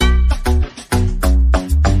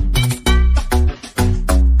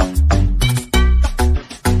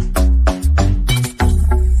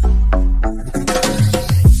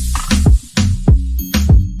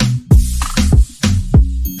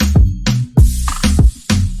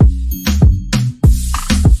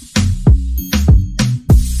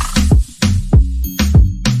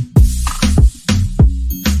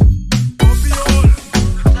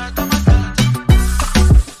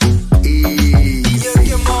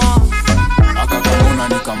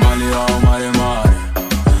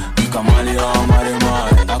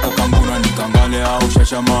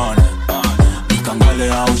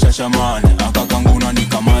shashamane. Akakanguna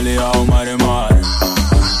nikamale au maremare.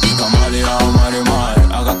 Nikamale au maremare.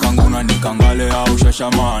 Akakanguna nikangale au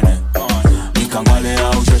shashamane. Nikangale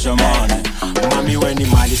au shashamane. Mami we ni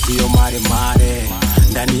mali siyo maremare.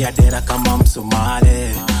 Ndani ya dera kama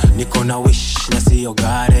msumare. Niko na wish na siyo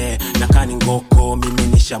gare. Nakani ngoko mimi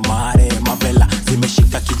ni shamare. Mavela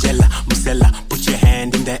zimeshika kijela. Musela put your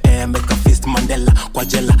hand in the air. Make a fist Mandela. Kwa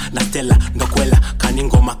jela na stella ndo kwela. Kani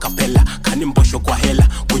ngoma kapela. Kani mbosho kwa hela.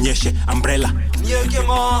 Kunyeshe umbrella.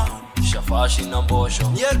 Nyekemon Shafashi na mbosho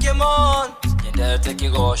Nyekemon Nyendete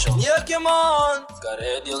kigosho Nyekemon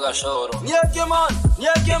Skaredio gashoro Nyekemon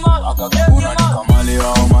Akakanguna nikamale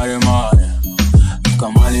au maremare.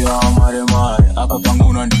 Nikamale au maremare.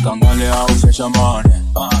 Akakanguna nikangale au shashamane.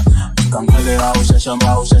 Nikangale au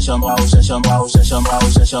shashambao shashambao shashambao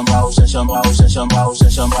shashambao shashambao shashambao shashambao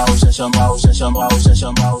shashambao shashambao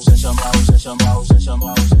shashambao shashambao shashambao shashambao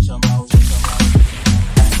shashambao shashambao.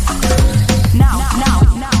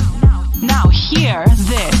 Now hear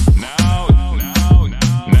this. Now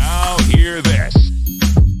hear this.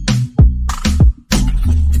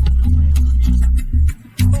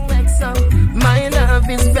 My love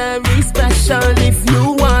is very special. If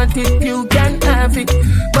you want it, you can have it.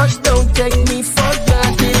 But don't take me for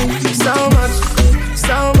granted. So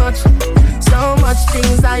much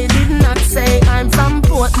things I did not say. I'm from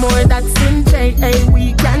Portmore, that's in J.A.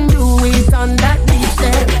 We can do it on that beach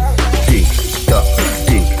there. Tick tock,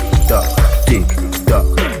 tick tock, tick tock,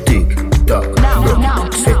 tick tock. Now,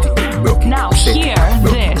 set it, broke it. Now hear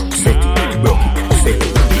this. Set it, broke it, set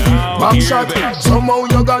it. Back shot, somehow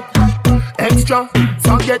you got extra.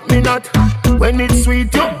 Forget me not when it's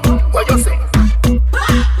sweet. Yo, what you say?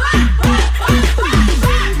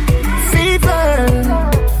 Fever,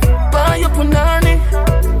 buy your punani.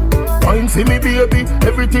 Wine for me, baby,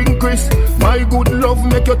 everything crisp. My good love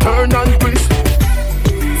make you turn and crisp.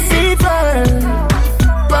 Fever,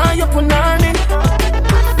 buy your punani.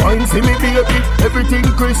 Wine for me, baby, everything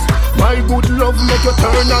crisp. My good love make you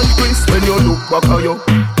turn and crisp. When you look back at you,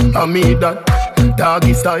 I mean that.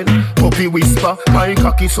 Doggy style, puppy whisper. My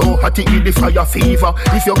cocky so hot it give the fire fever.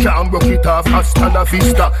 If you can't broke it off, hasta la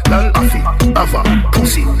vista. Lal afi, ava,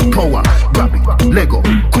 pussy, power, grab it, Lego,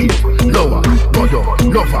 quick, lower, godo,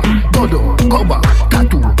 lover, godo, cover,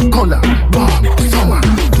 tattoo, color, warm, summer.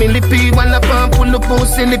 Millipede, one up and pull up,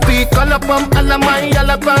 silly pea, call up, all of my, all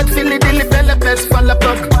about, Philly dilly bella best, fall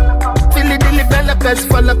apart. Philly dilly bella best,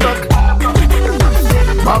 fall apart.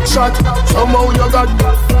 Back shot, somehow you got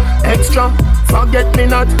extra, forget me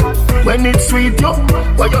not when it's sweet, yo,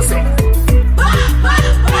 what you say?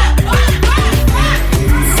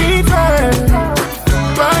 Fever,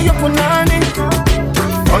 buy your punani.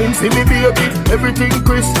 Wine see me baby, everything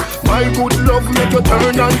crisp. My good love make you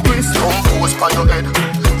turn and crisp. Don't pose by your head,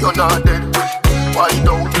 you're not dead. Why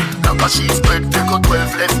don't, like a she's spread. Take a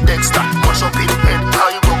 12 left Dexter, mash up in head. I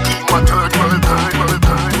will keep my third world girl.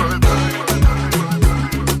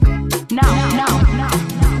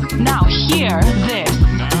 Now hear this.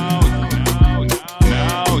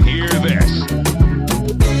 Now hear this.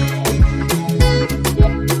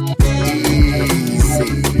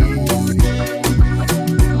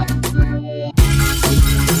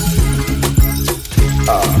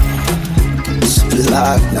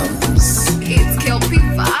 Platinums. It's Kelpie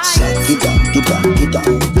Vibes. Get down,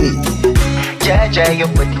 hey. Jayville, you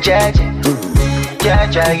put the Jayville.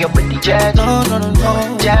 Jayville, you put the Jayville. No.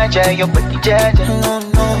 Jayville, you put the Jayville.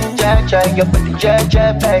 No. Jayville, you put the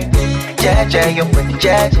Jayville, baby. Jayville, you put the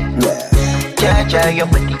Jayville. Jayville, you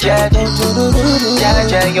put the Jayville.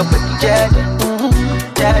 Jayville, you put the Jayville.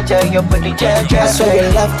 Jayville, you put the Jayville. I swear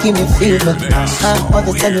your love give me fever. All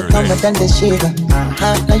the time you come and then the shiver.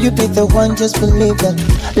 Now you be the one, just believe it.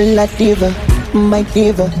 La diva, my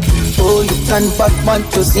diva. Oh, you turn Batman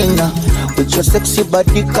to singer. With your sexy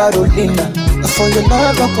body Carolina. For your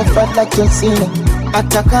love I can fight like John Cena.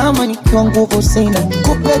 Hata kama nikiwa nguvu sina.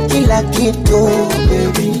 Kupe kila kitu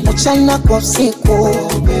baby. Mchana kwa usiku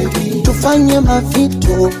baby. Tufanye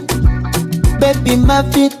mavitu baby,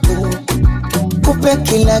 mavitu. Kupe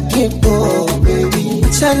kila kitu baby.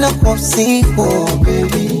 Mchana kwa usiku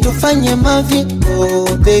baby. Tufanye mavitu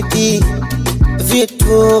baby.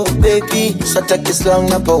 Vitu baby. So take it slow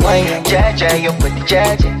number one. Jayville, you put the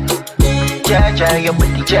Jayville. Jayville, you put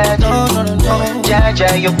the Jayville. No.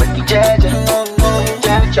 Jayville, you put the Jayville. No.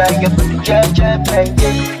 Jayville, you put the Jayville, baby.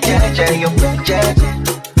 Jayville, you put the Jayville.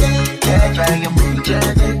 Jayville, you put the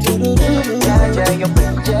Jayville. Jayville, you put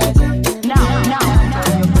the Jayville.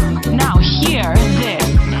 Now hear this.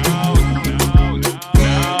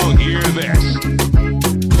 Now hear this.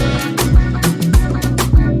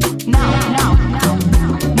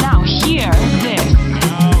 Now hear this.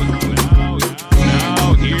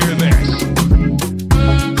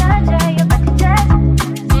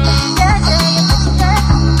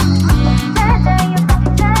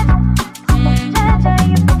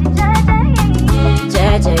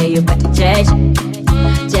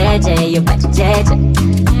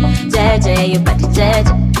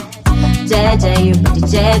 Jayville, you pretty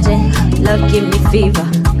Jayville. Love give me fever.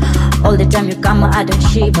 All the time you come, I don't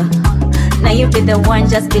shiver. Now you be the one,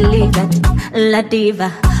 just believe it. La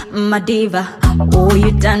diva, my diva. Oh,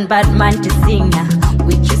 you done bad man to singer.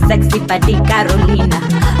 With your sexy body Carolina.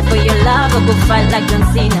 For your love I go fight like John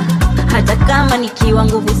Cena. Hata kama nikiwa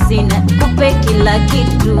nguvu sina. Kupe kila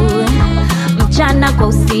kitu, mchana kwa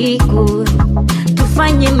usiku.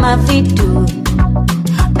 Tufanye mavitu,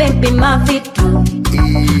 baby mavitu.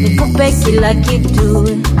 Nikupe kila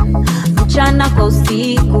kitu, mchana kwa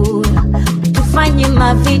usiku. Tufanye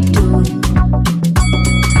mavitu,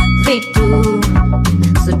 vitu.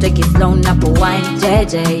 So take it slow, napo wine.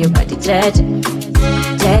 Jayville, you body Jayville.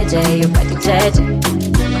 Jayville, you body Jayville.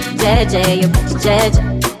 Jayville, you body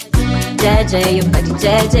Jayville. Jayville, you body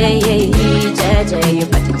Jayville. Jayville, you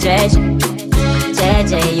body Jayville.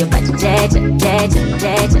 Jayville, you body Jayville. Jayville,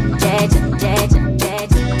 Jayville, Jayville, Jayville.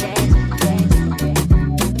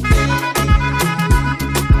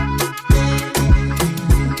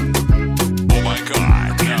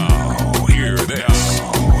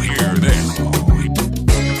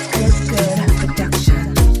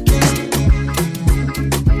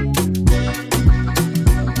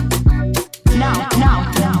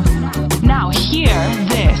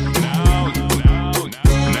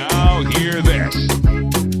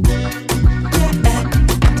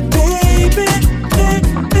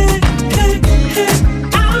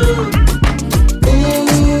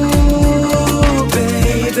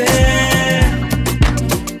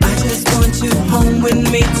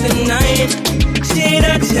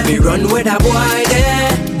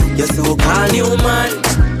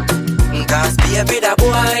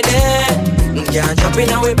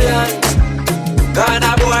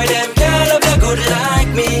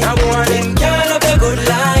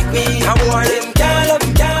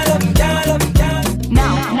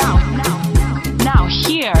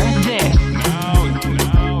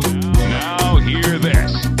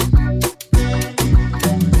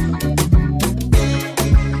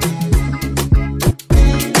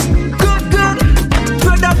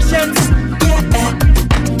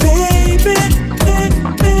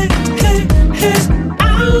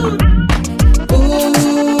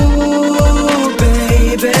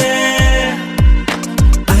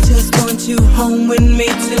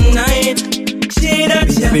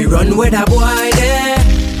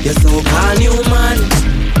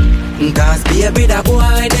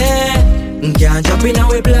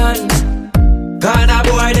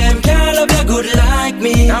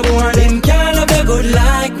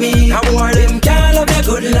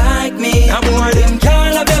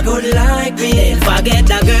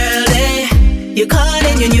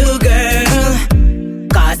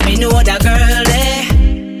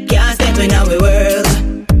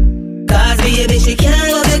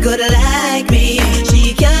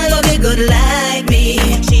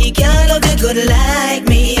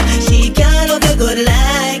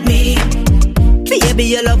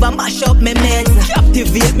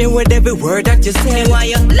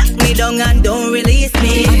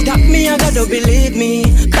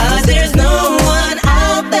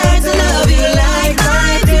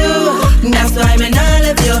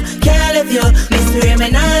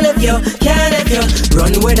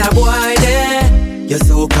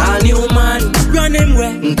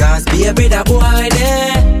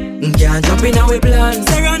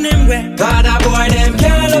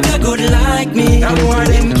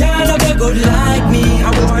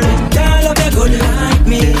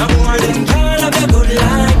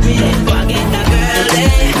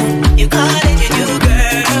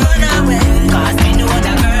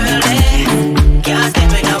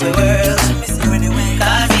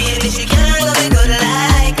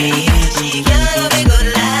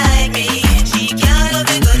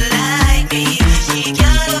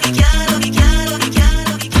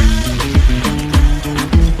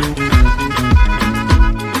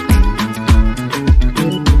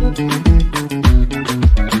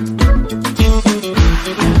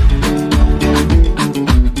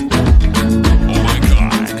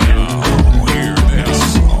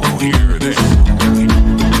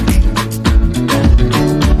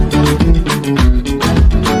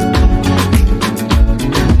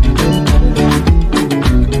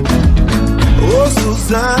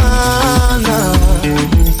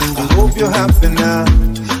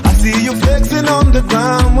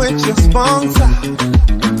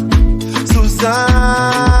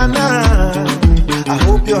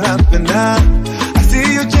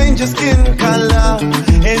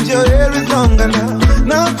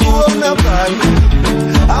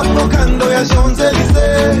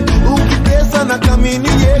 Champs-Élysées, yes and I come in,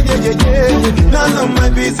 yeah. None of my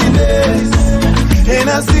business. And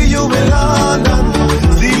I see you in London,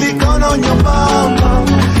 silicone on your bum,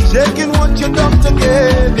 shaking what your doctor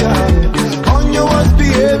gave ya. On your worst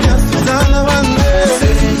behavior, Susanna Vande.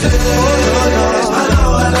 Hello, hello,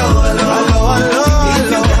 hello, hello, hello. If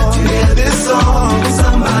you got to hear this song,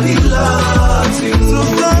 somebody loves you.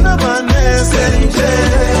 Susanna Vande.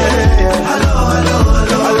 Hello, hello,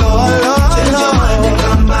 hello, hello, hello. Change your mind and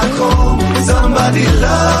come back home. Somebody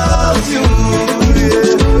loves you.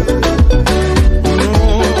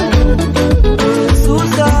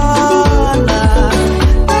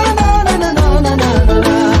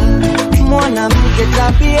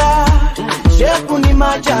 Tabia shepu ni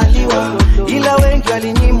majaliwa, ila wengi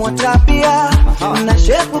walinyimwa tabia na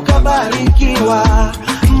shepu kabarikiwa.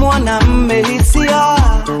 Mwanamme hisia,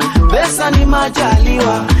 pesa ni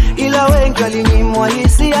majaliwa, ila wengi walinyimwa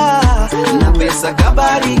hisia na pesa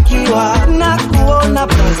kabarikiwa. Na kuona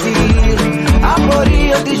Brazil hapo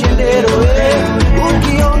Rio de Janeiro,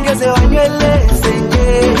 ukiongezewa nywele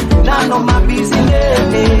senje nano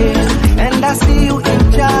mabusiness. And I see you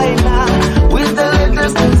in China with the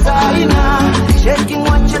latest designer, shaking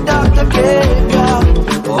what your doctor gave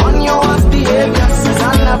you. On your worst behavior,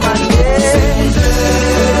 Susanna Vande.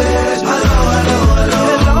 Hello, hello,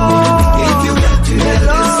 hello. If you get to hear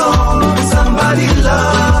this song, somebody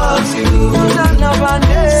loves you. Susanna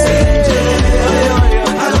Vande.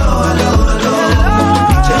 Hello, hello, hello.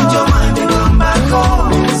 Change your mind and come back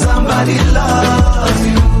home. Somebody loves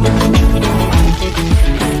you.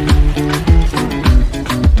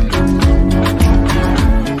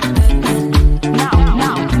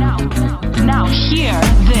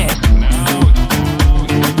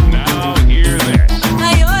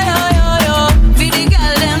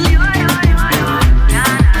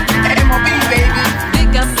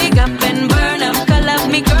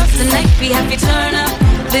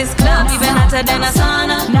 Than a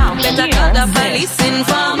sauna. Better call the police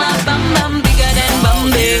informer. Bam bam bigger than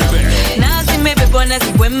Bombay. Now see me people na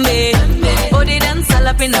si Wembe. Body dance all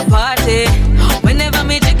up in the party. Whenever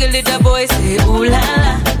me jiggle it, the boys say ooh la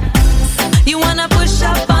la. You wanna push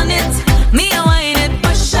up on it? Me I want it.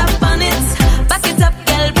 Push up on it. Back it up,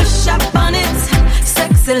 girl. Push up on it.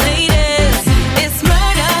 Sexy ladies, it's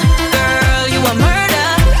murder, girl. You a murder.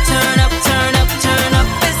 Turn up, turn up, turn up.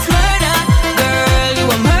 It's murder, girl. You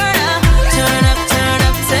a murder.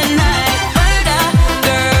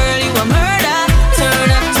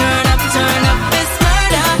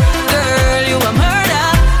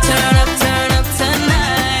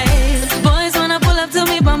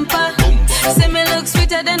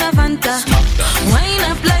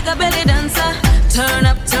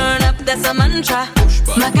 That's a mantra.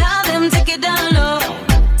 My girl, them take it down low.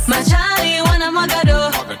 My Charlie wanna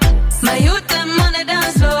magado. My youth, them on the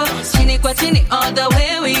dance floor. Chini kwa chini, all the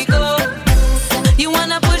way we go. You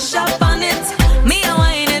wanna push up on it? Me, I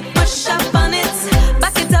want it. Push up on it.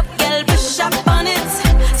 Back it up, girl. Push up on it.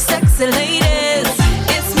 Sexy ladies,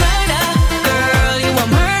 it's murder, girl. You a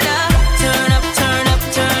murder. Turn up, turn up,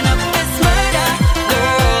 turn up. It's murder,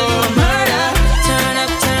 girl. You a murder. Turn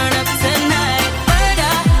up tonight.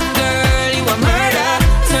 Murder, girl. You a murder.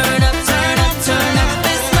 Turn up, turn up, turn up.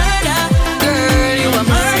 It's murder, girl. You a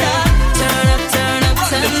murder. Turn up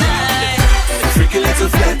tonight. Freaky little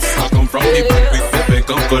flex. I come from the back with Pepe,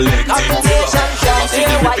 come collect it. I see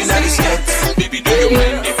the whipping and the skets. Baby, do you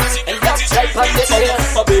mind if I see the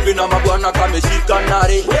my baby na mabwana kameshika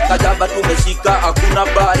nare. Kajaba tumeshika hakuna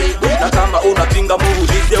bare. Na kama unapinga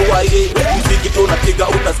muulize waire. Muziki tunapiga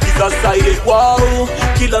utasikiza saire. Wow,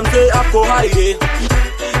 kila mzee ako haire.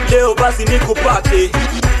 Leo basi nikupate.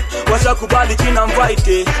 Washakubali jina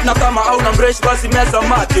mvaite. Na kama hauna mresh basi meza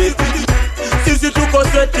mate. Sisi tuko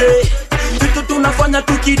sete. Vitu tunafanya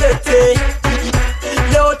tukidete.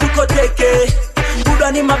 Leo tuko teke.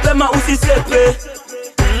 Buda ni mapema usisepe.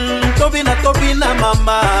 Tobina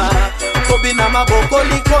mama, Tobina maboko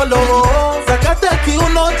likolo. Zakata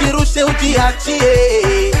kiuno jirushe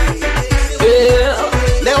ujiachie.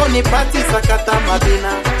 Leo ni party sakata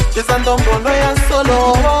madina. Cheza ndombolo ya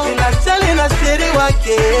solo. Ila chali na sheri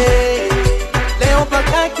wake. Leo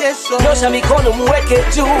paka kesho. Nyosha mikono muweke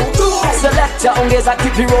juu. Selector ongeza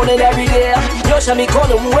keep it rolling every day. Nyosha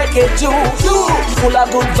mikono muweke juu. Full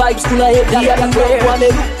of good vibes tuna hit everywhere.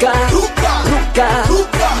 Wameruka, ruka, ruka,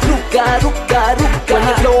 ruka, ruka, ruka. When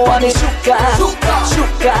the flow wameshuka, shuka,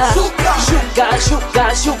 shuka,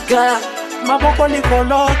 shuka, shuka. Maboko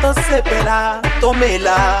likolo to sepela,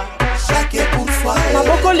 tomela. Chaque pour soi.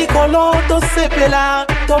 Maboko likolo to sepela,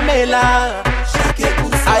 tomela. Chaque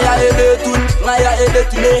pour soi. aya edetun, aya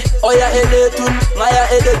edetune, oya edetun, aya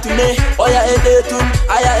edetune, oya edetun,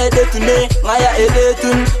 aya edetune, aya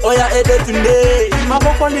edetun, oya edetune.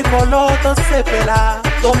 Maboko likolo to sepela,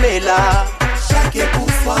 tomela, chaque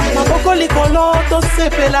poufa. Maboko likolo to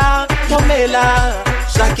sepela, tomela,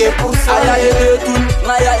 chaque poufa. Aya edetun,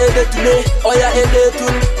 aya edetune, oya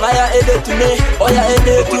edetun, aya edetune, oya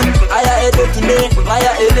edetun, aya edetune,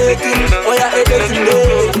 aya edetun, oya edetune.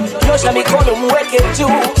 Nyosha mikono mweke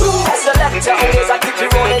juu. Selector ongeza kitu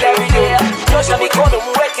rolling every day. Nyosha mikono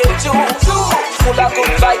mweke juu. Full of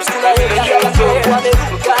good vibes, tunaheka kila kwa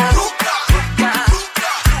wameruka.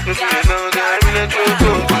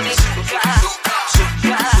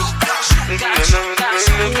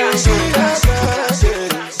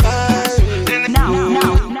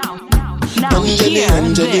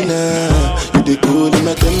 Angelina, you the cool in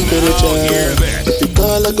my temperature. If you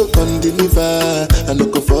call, I go come deliver. I no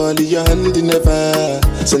go fall in your hand never.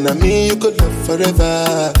 So now me you could love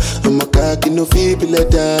forever. I'm a cocky no feeble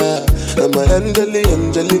letter. I'm a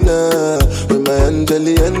Angelina, with my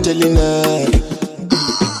Angelina.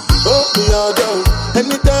 Oh, me all down.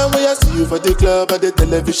 Anytime when I see you for the club or the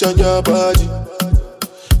television, your body.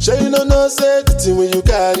 Sure you know say the thing when you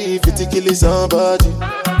carry 50 kill somebody.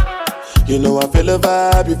 You know I feel a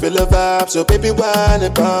vibe, you feel a vibe, so baby whine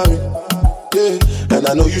about me. Yeah, and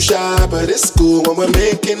I know you shy, but it's cool when we're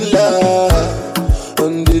making love.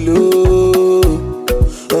 On the low,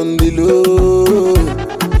 on the low,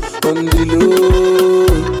 on the low,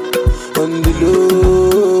 on the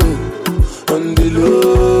low, on the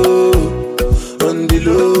low, on the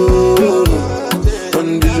low, on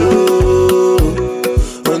the low,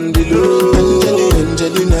 on the low.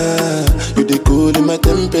 Angelina, you the cool in my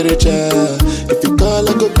temperature. If you call,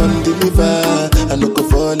 I go come deliver. I no go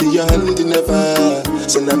fall in your hand never.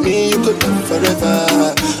 So now me you could love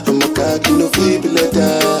forever. I'm a cocky no feeble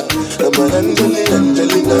letter. I'm a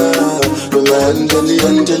Angelina, I'm a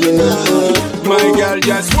Angelina. My girl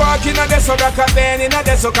just walking on the soda cabin in a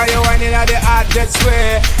desoka, you whining at the hardest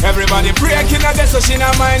way. Everybody breaking at the so she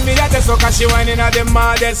not mind me at the soka, she whining at the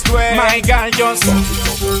maddest way. My girl just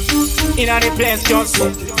in a the place just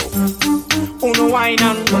uno wine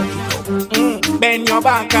and bend your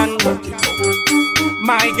back and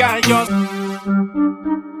my girl just.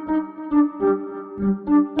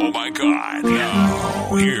 Oh my God!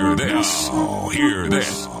 Now hear this. Hear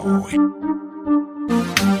this.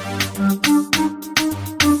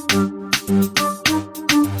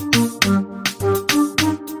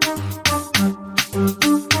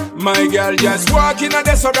 My girl just walking on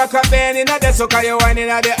the soda cabin in a desoka, you whining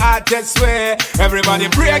at the hardest way. Everybody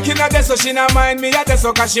breaking at the so she not mind me at the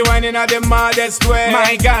soka, she whining at the maddest way.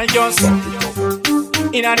 My girl just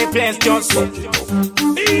in a the place just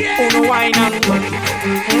uno wine and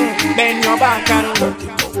bend your back and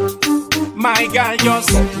my girl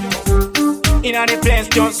just in a the place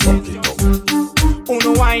just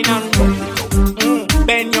uno wine and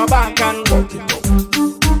bend your back and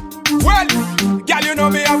well, girl, you know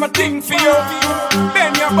me have a thing for you.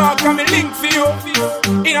 Bend your back and me link for you.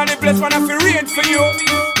 In a the place man I feel rain for you.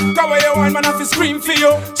 Cover your wine man I feel scream for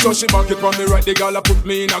you. So she back it on me right, the girl I put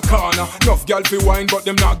me in a corner. Enough girl fi wine but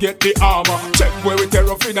them not get the armor. Check where we tear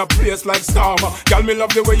off in a place like Starmer. Girl me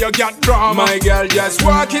love the way you get drama. My girl just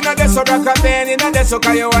walking at the soda cabin in a the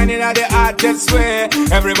soca, you whining at the hardest way.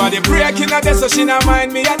 Everybody breaking at the so she not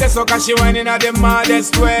mind me at the soca, she whining at the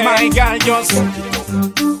maddest way. My girl just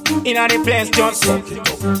in a the place just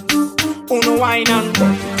uno wine and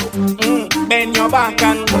bend your back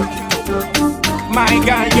and my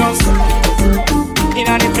girl just in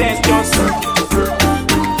a the place just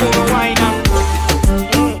uno wine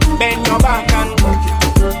and bend your back and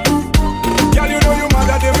girl you know you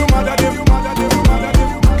mother them, you mother them, you mother them, you mother them,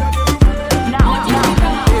 you mother them.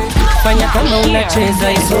 Fanya kama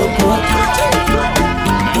unacheza isoko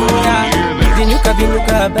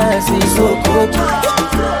vinyuka basi isoko.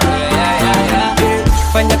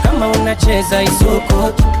 Fanya kama unacheza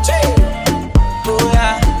isoko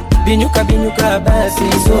binyuka basi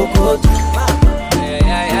isoko.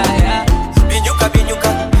 Binyuka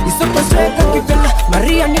isoko seka kipela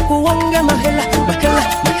Maria nikuonge mahela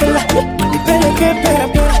nipeleke pera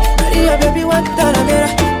Maria baby watara mera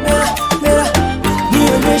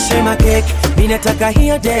nionyeshe makeke ninataka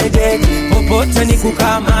hiyo dede popote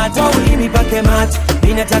nikukamata ulimi pake mate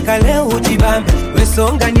ninataka leo ujibambe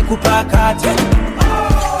wesonga nikupakate.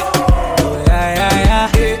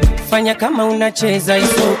 Fanya kama unacheza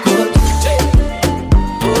isoko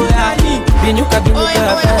binyuka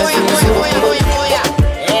basi isoko.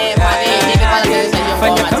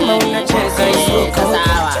 Fanya kama unacheza isoko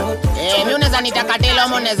Unaweza nita katelo,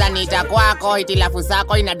 unaweza nita kwako. Itilafu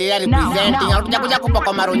sako inadira representing. Hatujakuja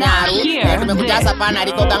kupoko marunyaru. Tumekuja hasa pana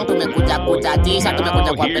Rico Gang, tumekuja kutatisha,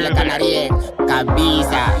 tumekuja kuwapeleka na rie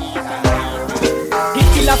kabisa.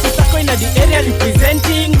 Itilafu sako ina the area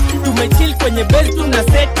representing. Tumechill kwenye base tuna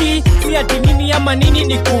seti. Si ati nini ama nini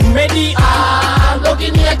ni kumedi.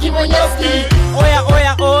 Mbogini ya Kimonyoski.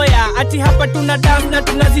 Oya, ati hapa tuna dance na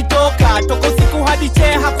tunazitoka. Toko siku hadi che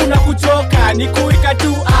hakuna kuchoka. Ni kuika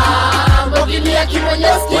tu Mbogini ya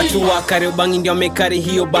Kimonyoski. Watu wa Kariobangi ndio mekari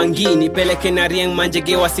hiyo bangi. Nipeleke na rieng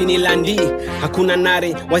manjege wasini landi. Hakuna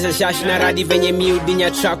nare, washashash na radi venye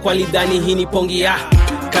miudinya track walidhani hii ni pongi ya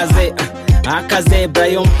Kaze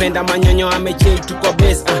Brian penda manyonyo amechill tu kwa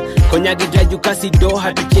base Konyagi draju kasi do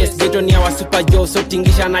hatu chase Geto ni awa super joe so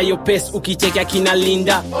tingisha na yo pace Ukichekea kina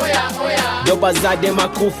Linda Doba zade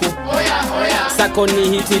makufu Sako ni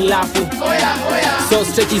hitilafu So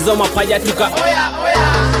stretch izo mapaya tuka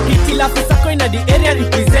Hitilafu sako ina the area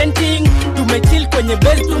representing. Tumechill kwenye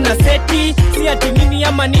base tuna seti. Si ati nini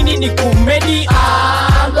ama nini ni kumedi.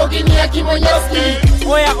 Mbogini ya Kimonyoski.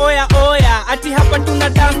 Oya, ati hapa tuna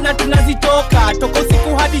dance na tunazitoka. Toko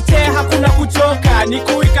siku hadi che hakuna kuchoka. Ni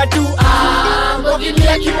kuika tu Mbogini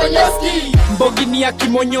ya Kimonyoski. Mbogini ya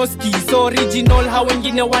Kimonyoski. So original ha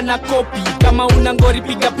wengine wana copy. Kama una ngori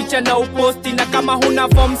piga picha na uposti. Na kama huna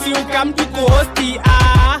form si ukamtu kuhosti.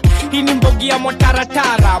 Hii ni mbogi ya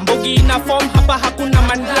motaratara. Mbogi ina form hapa hakuna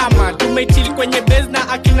mandlama. Tumechill kwenye base na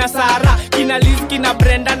akina Sara, kina Liz, kina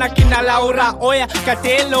Brenda na kina Laura. Oya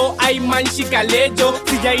Katelo, Aiman Shikalejo.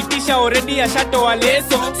 Sijaitisha already ya shato wa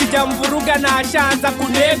leso. Sijamvuruga na ashaanza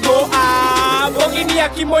kunego. Mbogi ni ya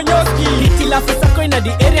Kimonyoski. Hitilafu sako ina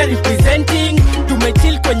the area representing.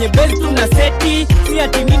 Tumechill kwenye base tuna seti. Si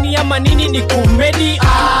ati nini ama nini ni kumedi.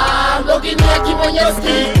 Mbogi ni ya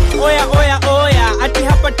Kimonyoski. Oya, ati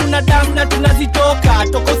hapa tuna dance na tunazitoka.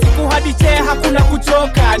 Toko siku hadi che hakuna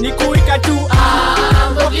kuchoka. Ni kuika tu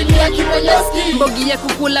Mbogini ya Kimonyoski. Mbogi ya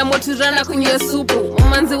kukula moturana kunywa supu.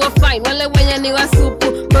 Manzi wa fine wale wenye ni wa supu.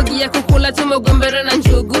 Mbogi ya kukula tumegombera na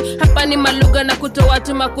njugu. Hapa ni maluga na kutoa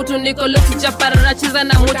tu makutu. Niko luti chaparara chiza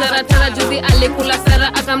na mutaratara. Juzi alikula Sara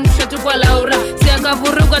akamtusha tu kwa Laura. Si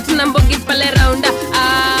akavuruga tuna mbogi pale raunda.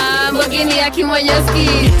 Mbogini ya Kimonyoski.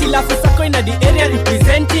 Hitilafu sako ina the area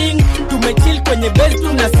representing. Tumechill kwenye base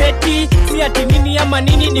tuna seti. Si ati nini ama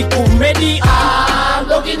nini ni kumedi.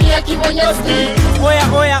 Mbogini ya Kimonyoski.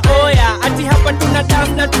 Oya, ati hapa tuna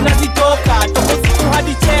dance na tunazitoka. Toko siku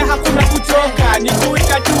hadi che hakuna kuchoka. Ni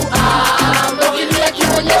kuika tu Mbogini ya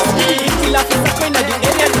Kimonyoski. Hitilafu sako ina the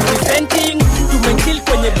area representing. Tumechill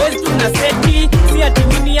kwenye base tuna seti. Si ati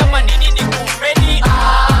nini ama nini ni kumedi.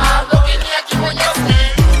 Mbogini ya Kimonyoski.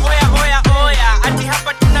 Oya, ati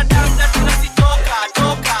hapa tuna dance na tunazitoka.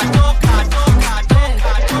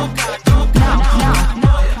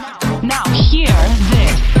 Now hear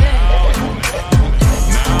this.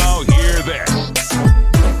 Now hear this.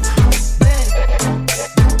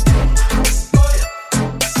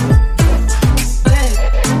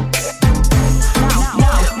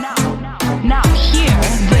 Now hear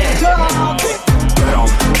this.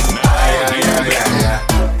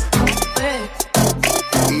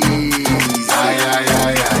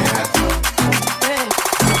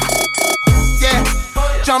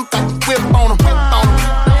 Jump out the whip on 'em.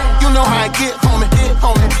 You know how I get, homie.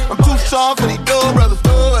 I'm too sharp for these dope brothers.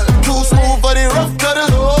 Too smooth for the rough cutters.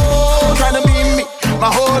 Tryna be me, my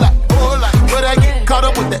whole life. But I get caught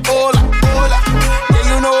up with that old life. Yeah,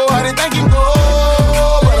 you know how they think it go.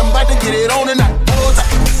 But I'm about to get it on tonight. Hold tight,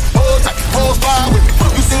 whole spot with me.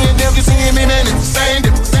 You seeing me, man, it's the same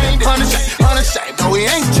difference. 100 shame, no, we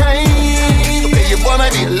ain't changed. Okay, your boy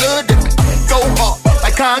might be a little different. Go hard,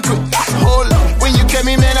 like concrete. Hold up, when you get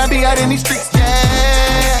me, man, I be out in these streets.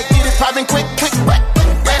 Yeah, get it poppin' quick, back.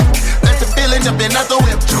 Let the feeling jumpin' out the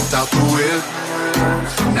whip. Jumped out the whip.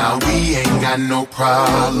 Now we ain't got no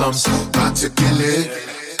problems. About to kill it.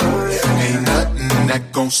 Ain't nothing that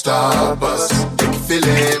gon' stop us. They can feel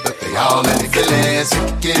it, but they all let it feel it. So they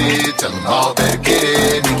can get it, tell them all better get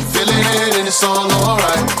it. They can feel it, and it's all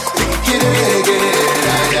alright. They can get it, yeah.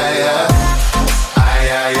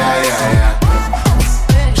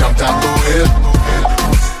 Jumped out the whip.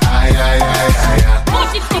 And I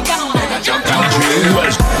jumped out the whip. Jumped out the whip.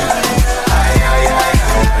 And I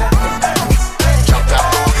jumped out.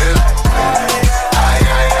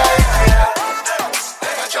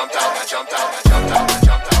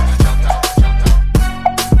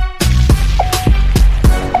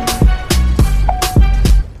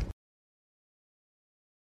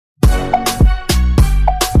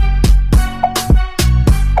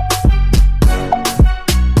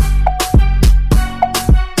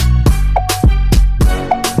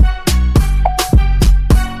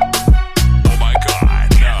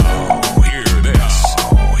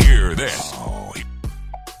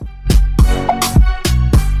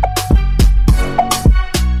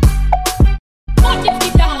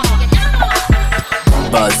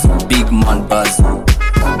 Buzz, big man buzz.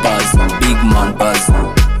 Buzz, big man buzz.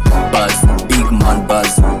 Buzz, big man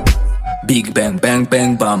buzz. Big bang bang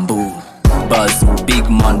bang bamboo. Buzz, big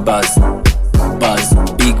man buzz. Buzz,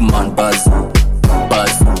 big man buzz.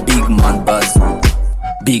 Buzz, big man buzz.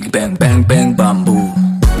 Big bang bang bang bamboo.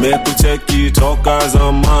 Mekucheki toka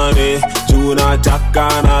zamani, tunataka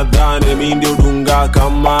nadhani mimi ndio dunga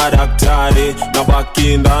kama daktari,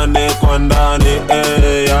 nabaki ndani kwa ndani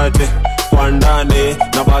yate kwa ndani,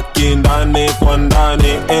 nabaki ndani kwa ndani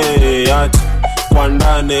yate kwa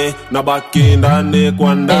ndani, nabaki ndani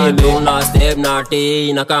kwa ndani. Tuna step na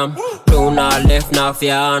T na kam, tuna left na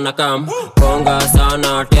fya na kam, gonga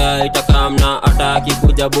sana tia itakam na ataki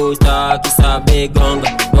kuja booster kisabe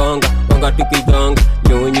gonga gonga gonga tukigonga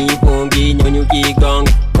nyonyi pongi nyonyu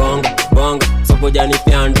kigonga gonga gonga sobojani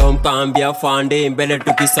piando mkambia fande mbele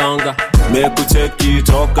tukisonga. Mekucheki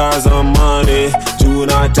toka zamani,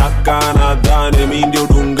 tunataka nadhani mimi ndio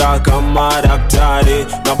dunga kama daktari,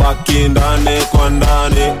 nabaki ndani kwa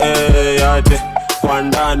ndani yate kwa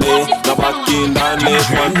ndani, nabaki ndani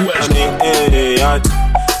kwa ndani yate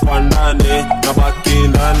kwa ndani, nabaki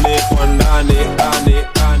ndani kwa ndani ndani.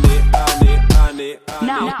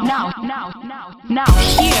 Now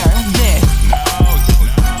hear this.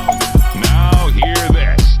 Now hear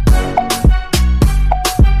this.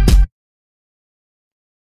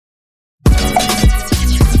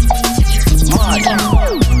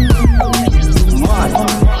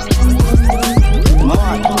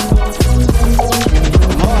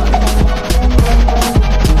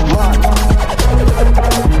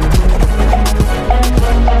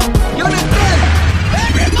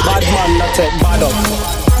 Bad man not take bad up.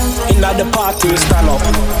 Inna the party stand up.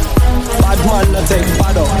 Bad man not take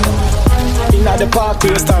bad up. Inna the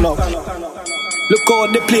party stand up. Look how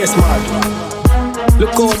the place mad.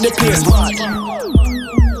 Look how the place mad.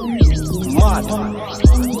 Mad.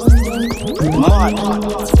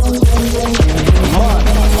 Mad.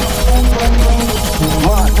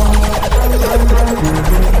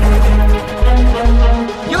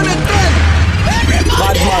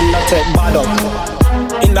 Bad man not take bad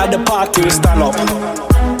up. Inna the party stand up.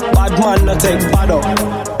 Bad man not take bad up.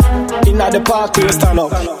 Inna the party stand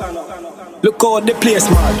up. Look how the place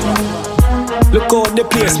mad. Look how the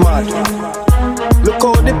place mad. Look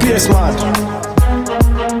how the place mad.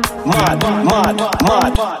 Mad, mad,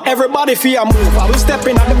 mad. Everybody feel a move. I will step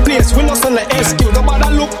in at the place. We no send the excuse. Nobody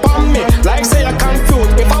look on me like say I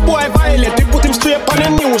confused. If a boy violate, we put him straight on the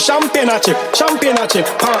news. Champagne a chip,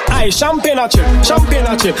 pan ice. Champagne a chip,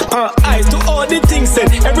 pan ice. Do all the things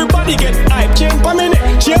said. Everybody get hype. Chain pa me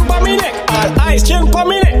neck, all ice. Chain pa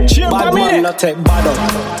me neck, Bad man not take bad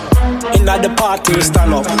up. Inna the party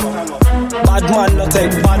stand up. Bad man not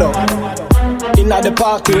take bad up. Inna the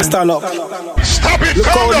party stand up. Look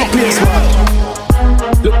how the place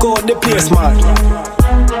mad. Look how the place mad.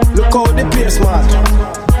 Look how the place mad.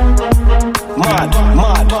 Mad,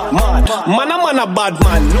 mad, mad. Man a bad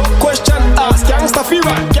man. No question asked. Gangsta fi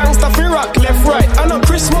rock, left right. And a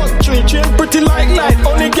Christmas tree, chain pretty like light.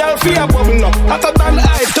 Only girl fi a bubble up. Hotter than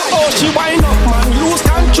I. To oh she wind up, man. Lose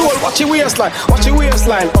control. Watch your waistline.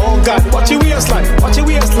 Oh God, watch your waistline.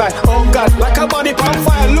 Oh God, like a body pan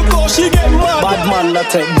fire. Look how she get mad. Bad man not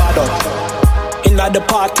take bad up. Inna the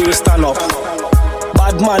party stand up.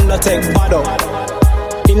 Bad man not take bad up.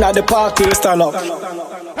 Inna the party stand up.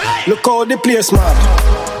 Look how the place mad.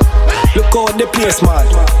 Look how the place mad.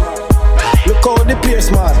 Look how the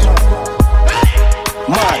place mad.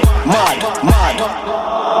 Mad, mad, mad.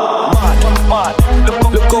 Mad, mad.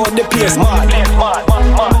 Look how the place mad.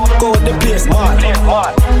 Look how the place mad.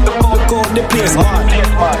 Look how the place mad.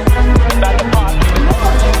 Inna the party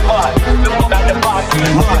mad. Inna the party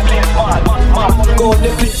mad. Look how the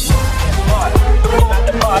place mad. Inna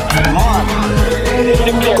the party mad.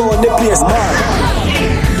 Look how the place mad.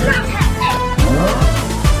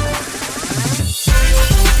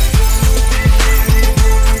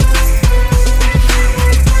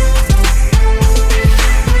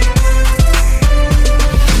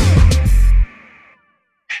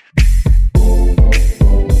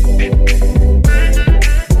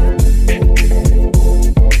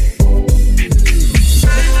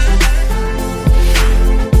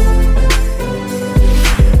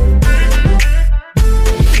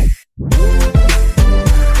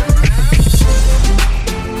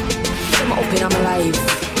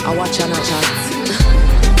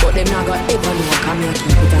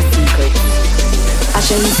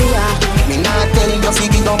 Me not tell you fi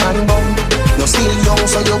give no man bum. You still young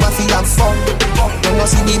so you a fi a have fun. When you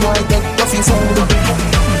see the boy take off his food.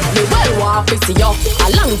 Me well want to see yo. A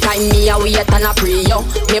long time me a wait and a pray yo.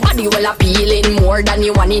 Me body well appealing more than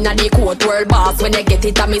the one inna the court world boss. When I get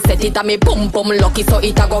it, I me set it, I me pum lucky so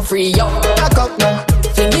it a go free yo. Back up now,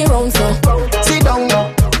 finger round so. Sit down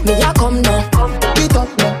now, me a come now. Get up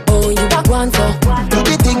now, oh you a go on so. Do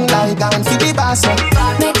the thing like and fi the boss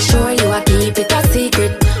now. Make sure you a keep it a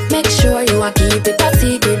secret. Make sure you a keep it a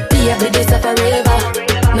secret. Baby this a forever.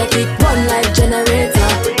 Make it run like generator.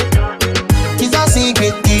 It's a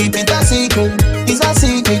secret, keep it a secret. It's a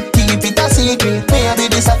secret, keep it a secret. Baby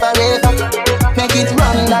this a forever. Make it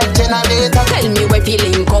run like generator. Tell me where fi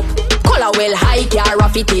link up. Color well high, car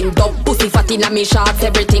off it in top. Pussy fat inna me shorts,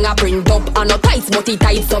 everything I print up. I no tight, but it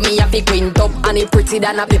tight, so me have to print up. And it pretty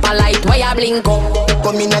than a paper light, why I blink up?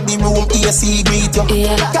 Come in at the room, AC greet you.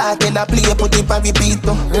 Can't tell a play, put it and repeat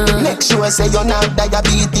you. Make sure say you're not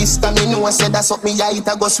diabetes. And me know say that's what me height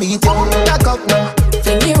a go sweet you. Back up now,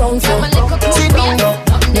 finger round so. Sit down now,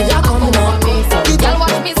 me a come now. Girl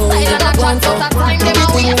watch me style and a chance out of time. Them a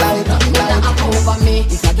wait, me a up over me.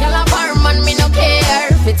 If a girl a bar man, me no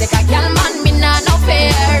care. If it take a girl man, me nah no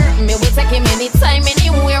fair. Me will take him anytime,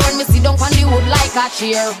 anywhere. When me sit down on the wood like a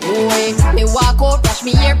chair. Boy, me walk out, brush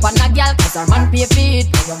me hair pon a girl, 'cause her man pay for it.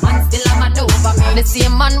 But your man still a mad over me. The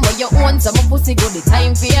same man where you own, so my pussy good. The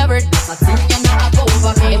time for it. That's a thing you not have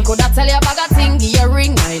over me. Him coulda tell you a bag of thing, give you a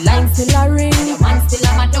ring. My line still a ring. Your man still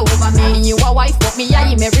a mad over me. You a wife, but me a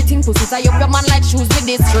him everything. Pussy tie up your man like shoes with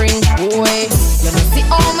this string. Boy, you know see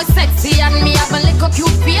all me sexy and me have a little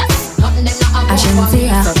cute face. Nothing them not have over me.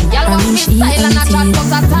 Y'all want me style and a chat,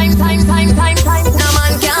 but a time. No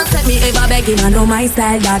man can't set me ever begging. I know my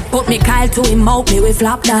style that. Put me Kyle to him out, me we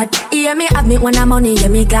flop that. Yeah, me have me when I'm money, yeah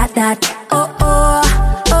me got that. Oh.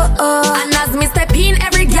 And as me step in,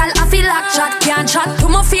 every girl I feel like chat. Can't chat to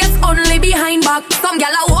my face, only behind back. Some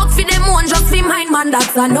girl I walk for them one, just for mine, man.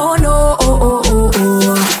 That's a no.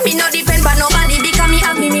 Me no depend by nobody because me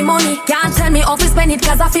have me money. Can't tell me how to spend it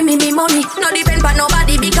 'cause I feel me money. No depend by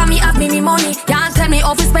nobody because me have me money. Can't tell me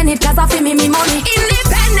how to spend it 'cause I feel me money.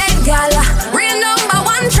 Independent gal, real number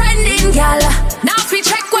one trending gal. Now fi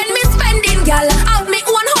check when me spending gal. Have me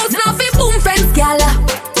own house, now fi boom fence gal.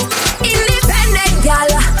 Independent gal,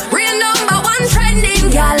 real number one trending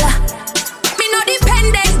gal. Me no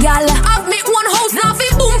dependent gal. Have me own house, now fi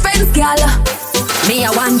boom fence gal. Me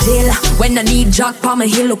a one jail when I need jack pa my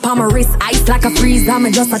heel up on my wrist, ice like a freezer,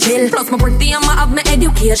 me just a chill. Plus my birthday and I have my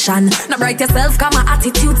education. Now bright yourself, 'cause my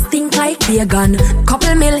attitude stink like vegan.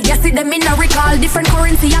 Couple mil, yes it them in a recall. Different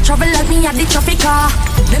currency, I travel like me at the traffic car.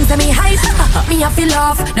 Them say me hype, me a feel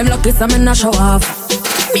off. Them lucky some in a show off.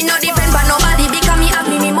 Me no depend by nobody because me have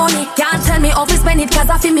me money. Can't tell me how to spend it 'cause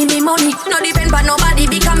I feel me money. No depend by nobody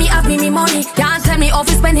because me have me money. Can't tell me how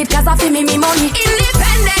to spend it 'cause I feel me money.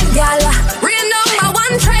 Independent gal, real number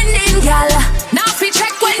one trending gal. Now fi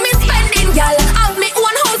check when me spending gal. Have me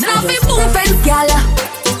own house, now fi boom fence gal.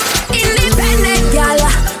 Independent gal,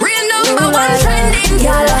 real number one trending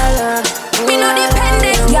gal. Me no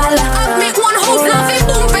dependent gal. Have me own house, now fi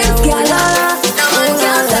boom fence gal. No man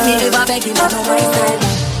can't tell me if I beg you, but no my style.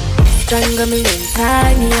 Strangle me and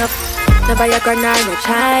tie me up. Never your corner, no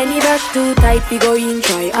shiny brush too tight. We go in,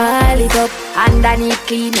 try all it up. Underneath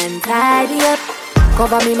clean and tidy up.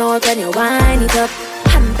 Cover me mouth when you wind it up.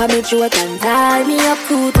 Hamper me throat and tie me up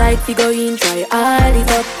too tight. We go in, try all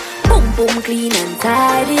it up. Boom clean and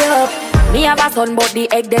tidy up. Me have a son but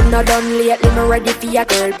the egg them not done lately. Me ready for your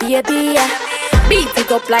girl baby. Beat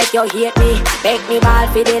it up like you hate me. Make me ball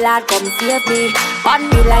for the lad, come save me. On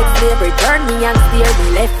me like slavery, turn me and steer me.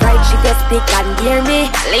 Left, right, shake your stick and gear me.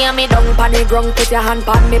 Lay me down pon the ground, put your hand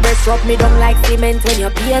pon me breast. Rub me down like cement when you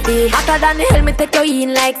baby. Hotter than hell, me take you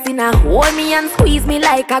in like sinner. Hold me and squeeze me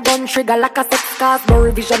like a gun trigger. Like a sex cause, no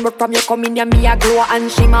revision. But from you come in, me a glow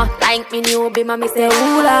and shimmer. Like me new bimmer, me say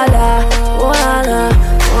ooh la la, ooh la la,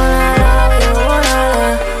 ooh la la, ooh la la,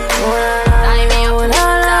 ooh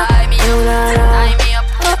la la.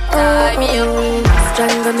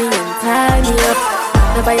 Strangle me and tie me up.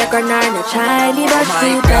 Never your corner, no shiny brush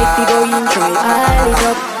too tight. We go in, try all it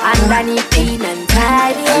up. Underneath clean and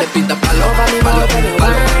tidy up. Over me mouth when you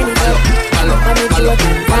wind it up. Over me throat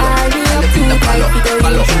and tie me up too tight. We go in,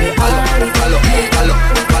 try all it up.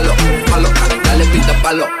 Dale pita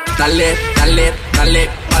palo, dale,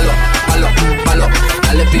 palo.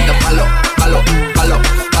 Dale pita palo.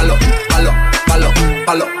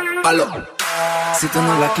 Si tú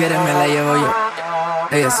no la quieres, me la llevo yo.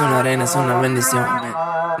 Ella es una reina, es una bendición.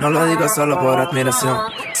 No lo digo solo por admiración.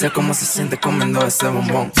 Sé cómo se siente comiendo ese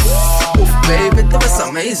bombón. Baby, te ves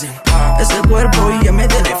amazing. Ese cuerpo ya me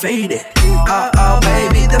tiene faded.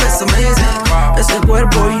 Baby, te ves amazing. Ese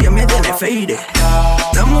cuerpo ya me tiene faded.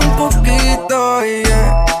 Dame un poquito,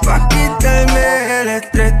 yeah, pa' quitarme el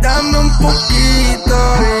estrés. Dame un poquito,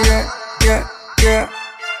 yeah.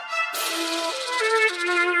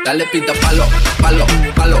 Dale pita palo, palo,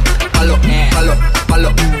 palo, palo, palo,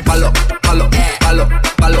 palo, palo, palo, palo,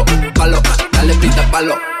 palo, palo. Dale pita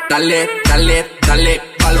palo, dale, palo,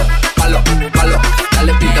 palo, palo.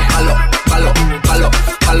 Dale pita palo, palo, palo,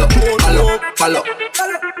 palo, palo, palo.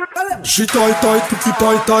 She tight, pretty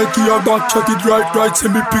tight, he a back chat it right,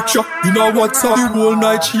 send me picture. You know what's up, the whole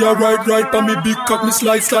night she a ride, pa me big cock, me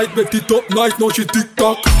slide, bet it up nice, now she tick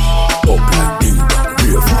tock. Up like ding dong,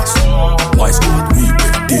 real fast. Why squad, we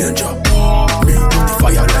big danger. Me, the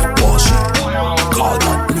fire like bullshit. Call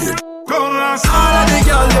that blade. All of the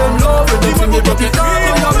girls them love when you see me put it down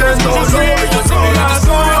on your best, no love when you see me on the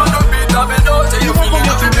song. You don't beat up and don't say you feel me,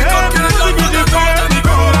 you feel me, come kill it like me, the coach and the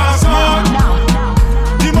corazón.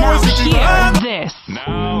 Now hear this.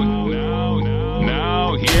 Now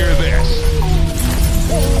hear this.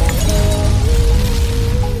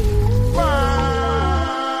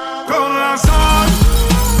 Corazón,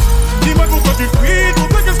 dis-moi pourquoi tu fuis,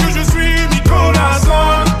 pourquoi qu'est-ce que je suis, mi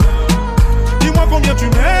corazón. Dis-moi combien tu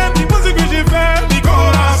m'aimes, dis-moi ce que j'ai fait, mi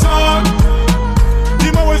corazón.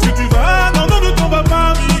 Dis-moi où est-ce que tu vas, non, ne t'en vas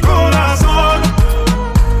pas, mi corazón.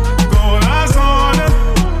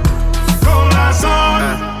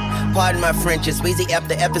 Pardon my French, it's Weezy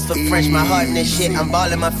after F is for French. My heart in this shit, I'm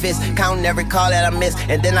balling my fist, counting every call that I miss.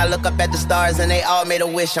 And then I look up at the stars and they all made a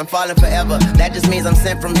wish. I'm falling forever, that just means I'm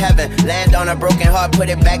sent from heaven. Land on a broken heart, put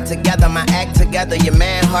it back together. My act together, your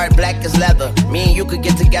man heart black as leather. Me and you could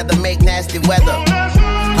get together, make nasty weather.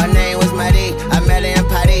 Her name was Marie, I met her in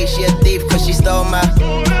Paris. She a thief cause she stole my.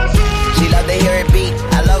 She love to hear it beat,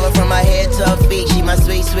 I love her from her head to her feet. She my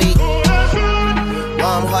sweet, sweet.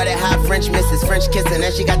 Warm-hearted, hot French missus, French kissing,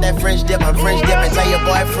 and she got that French dip. I'm French dipping. Tell your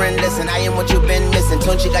boyfriend, listen, I am what you've been missing.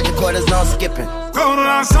 Don't you got your quarters on skipping?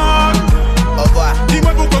 Corazón, au revoir.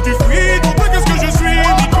 Dis-moi pourquoi tu fuis, pourquoi qu'est-ce que je suis,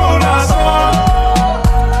 mi corazón.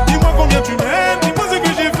 Dis-moi combien tu m'aimes, dis-moi ce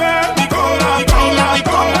que j'ai fait, mi corazón. Bailame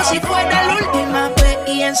como si fuera la última vez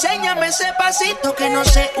y enséñame ese pasito que no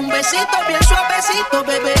sé, un besito bien suavecito,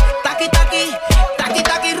 bebé. Taqui, taqui, taqui,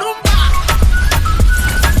 taqui, rumba.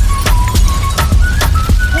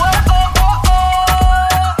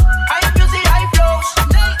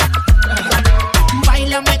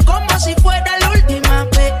 Si fuera la última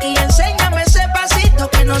vez y enséñame ese pasito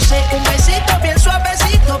que no sé, un besito bien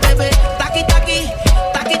suavecito, bebé. Taqui, taqui,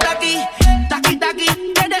 taqui, taqui, taqui, taqui.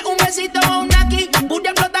 ¿Quieres un besito o un naki? Booty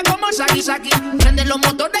flota como Saki, Saki. Prende los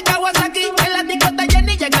motores Kawasaki. En la discota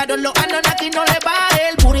Jenny llegaron los Anunnaki. No le baje,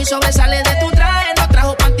 el booty sobresale de tu traje. No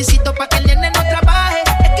trajo panticito pa' que el nene no trabaje.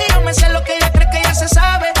 Es que yo me sé lo que ella cree que ya se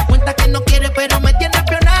sabe. Cuenta que no quiere pero me tiene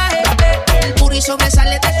espionaje. El booty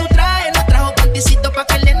sobresale de tu traje. No trajo panticito pa'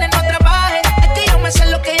 que el nene no trabaje. Es que yo me sé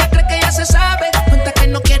lo que ella cree que ya se sabe. Cuenta que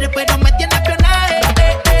no quiere pero me tiene espionaje.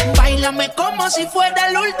 Báilame como si fuera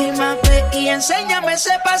la última vez y enséñame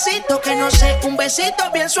ese pasito que no sé, un besito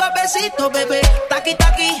bien suavecito, bebé. Taqui,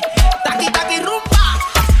 taqui, taqui, taqui, rumba.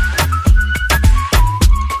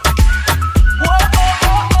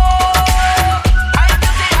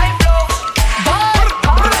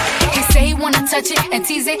 Touch it and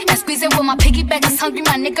tease it and squeeze it. When my piggyback is hungry,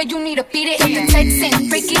 my nigga, you need to beat it. If the text ain't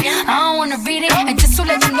freaky, I don't wanna read it. And just to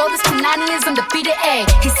let you know, this Punani is undefeated. Ay,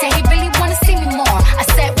 he said he really wanna see me more. I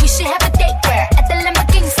said we should have a date where at the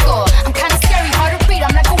Lamborghini store. I'm kinda scary, hard to read,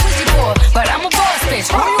 I'm like a Ouija board, but I'm a boss bitch.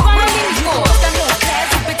 Who you gonna leave me for? Got no class,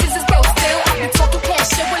 you bitches is broke still. I be talking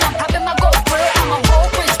cash shit when I'm popping my gold grill. I'm a whole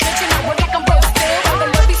rich bitch and I work like I'm broke still. I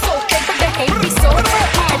will love be so thick, but they hate me so real.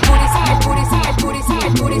 My booties, my booties, my booties, my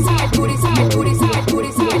booties, my booties, my booties.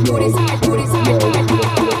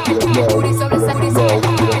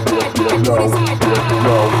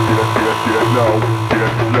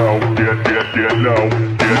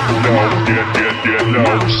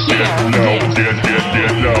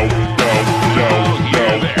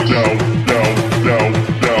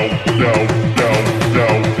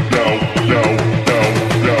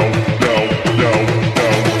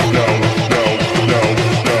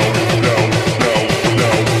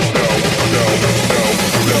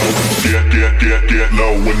 Get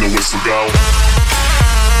low when the whistle go.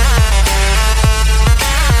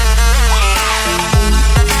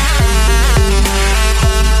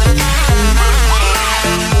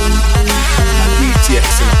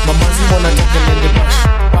 Mamazi wanataka nende bash,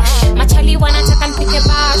 bash. Machali wanataka nipike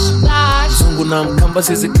bash, bash. Zungu na mkamba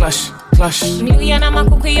sizi clash. clash. Million ama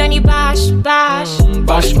kuku hiyo ni bash, bash.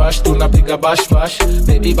 Bash bash tunapiga bash bash.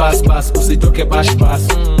 Baby bass bass usitoke bash bash.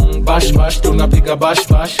 Bash bash tunapiga bash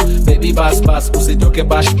bash. Baby bass bass usitoke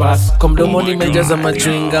bash bash. Kwa mdomo nimejaza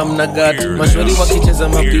machwinga mna gat. Mashwari wakicheza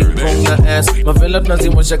mapipong na ass. Mavela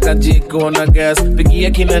tunazimosha kajiko na gas.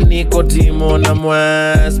 Pigia kina niko timo na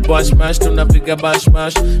mwes. Bash bash tunapiga bash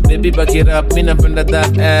bash. Baby back it up, mi napenda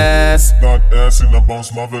that ass. That ass ina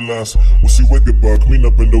bounce marvelous. Usiweke back, mi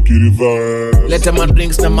napenda ukiriverse. Leta man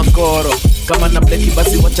drinks na makoro. Kama na bleki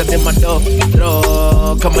basi wacha dema do.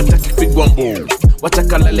 Kama taki pigwa mbo. Wacha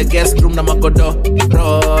kalale guest room na magodo.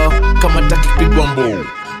 Kama taki pigwa mbo.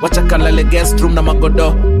 Wacha kalale guest room na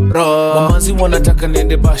magodo. Mamazi wanataka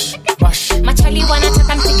niende bash, bash. Machali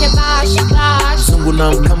wanataka mpike bash, bash. Zungu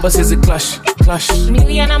na mkamba sizi clash, clash.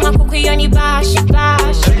 Million ama kuku hiyo ni bash,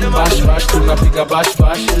 bash. Bash bash tunapiga bash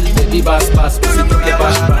bash. Baby bass bass usitoke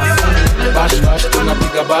bash bash. Bash bash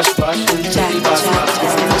tunapiga bash bash. Baby bass bass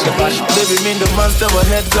usitoke bash bash. Baby mi ndo master wa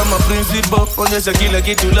head kama principal. Onyesha kila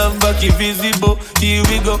kitu love back invisible. Here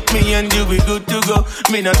we go, me and you we good to go.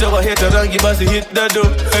 Mi natoa heta rangi basi hit the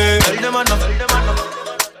door. Hey, tell them I know.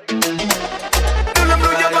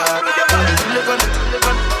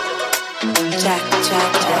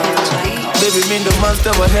 Baby mi ndo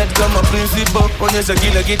master wa head kama principal. Onyesha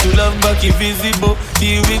kila kitu love back invisible.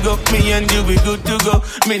 Here we go, me and you we good to go.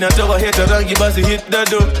 Mi natoa heta rangi basi hit the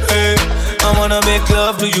door. Hey, I wanna make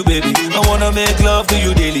love to you baby. I wanna make love to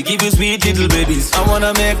you daily. Give you sweet little babies. I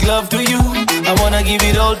wanna make love to you. I wanna give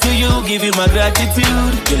it all to you. Give you my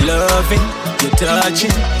gratitude. You're loving, you're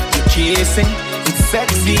touching, you're kissing. It's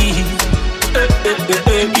sexy.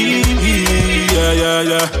 Yeah, yeah,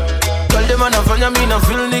 yeah. Call them and afanya me na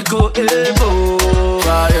feel niko ebo.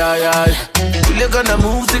 Ay, ay, ay. Ile kana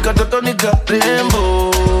music katoto nika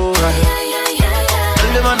rembo.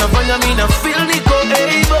 Call them and afanya me na feel niko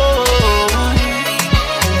ebo.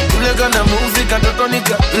 Ile kana music katoto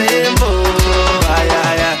nika rembo. Ay,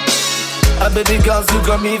 ay, ay. A baby girls you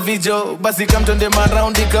got me video. Basi come turn them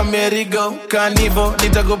around the merry-go. Carnival,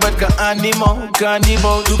 nita go back ka animal.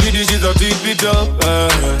 Carnival, to be this is a tip it up.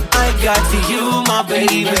 I got to you, my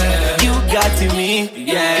baby. You got to me,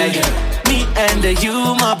 yeah, yeah. Me and you,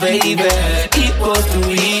 my baby. Equals to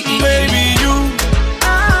me, baby, you.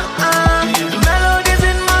 Melodies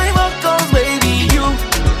in my vocals, baby, you.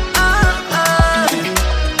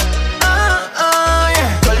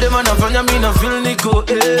 Yeah. Call them and afanya me na feel niko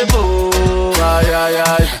ebo. Ay, ay,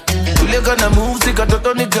 ay. Ule kana music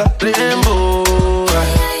katoto nika rembo.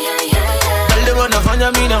 Kale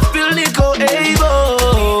wanafanya mi na feel niko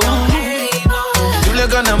able. Ule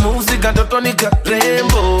kana music katoto nika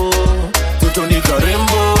rembo. Toto nika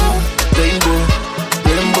rembo. Rainbow,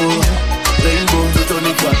 rainbow, rainbow. Toto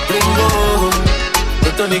nika rainbow.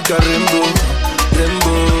 Toto nika rainbow,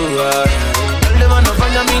 rainbow. Kale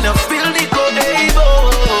wanafanya mi na feel niko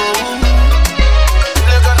able.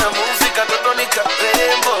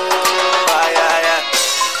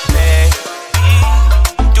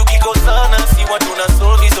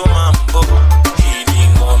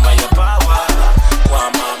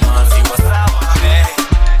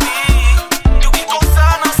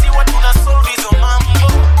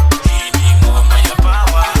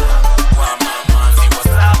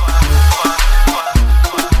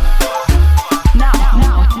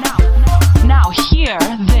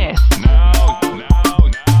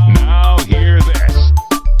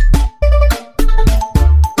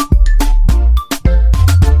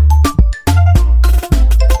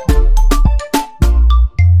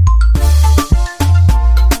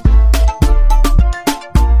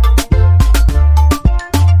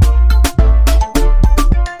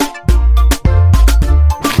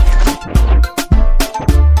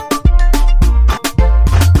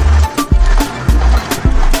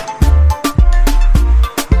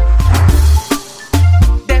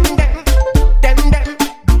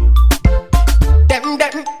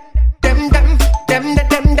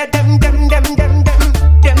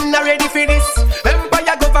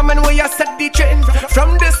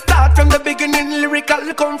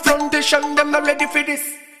 confrontation, them not ready for this.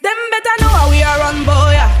 Them better know how we are run,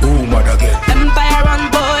 boy. Ooh, mad again. Empire run,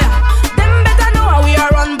 boy. Them better know how we are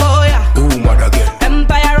run, boy. Ooh, mad again.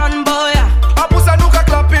 Empire run, boy. Abusa nuka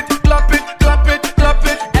clap it, clap it, clap it, clap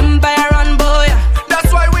it. Empire run, boy.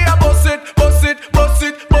 That's why we are boss it, boss it, boss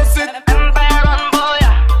it, boss it. Empire run, boy.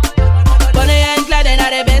 Bonnie and Clyde in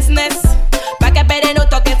the business. Back up and no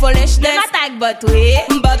talking foolishness. Them attack, but we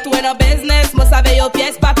no business. Must have your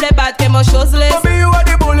pièce, pas play bad, que mon chose list. Mommy, you are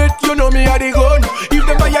the bullet, you know me are the gun. If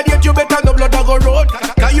them buy a date, you better no blood a go road.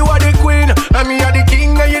 Cause you are the queen, and me are the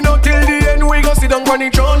king. And you know till the end we go sit down on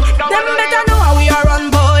the throne. Them better know how we are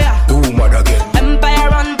run, boy. Ooh,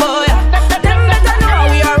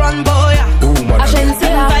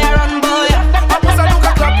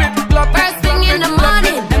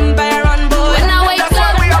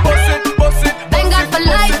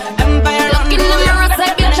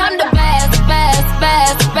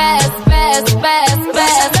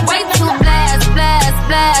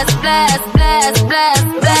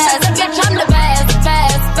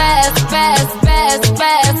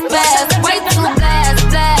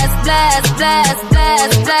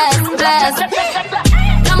 blast.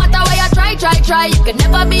 No matter where you try, you can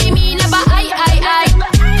never be me, never I.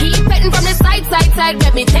 Keep petting from the side,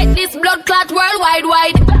 let me take this blood clot worldwide,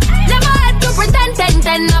 wide. Never had to pretend,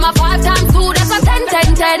 10. I'm a 5 times 2, that's a 10.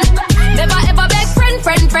 Never ever beg friend.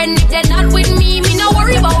 If they're not with me no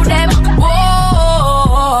worry about them.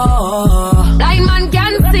 Whoa, blind man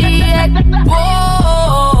can see it.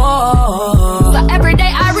 Whoa, so every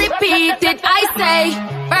day I repeat it. I say,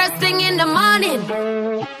 first thing in the morning,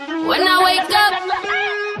 when I wake up,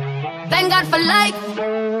 thank God for life.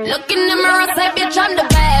 Look in the mirror, say, bitch, I'm the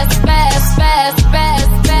best.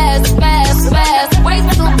 Way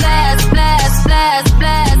too blessed.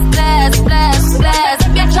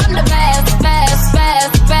 Bitch, I'm the best.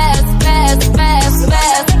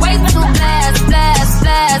 Way too blessed.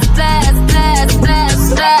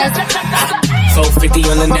 So 50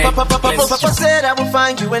 on the neck. Papa said I will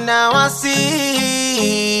find you and now I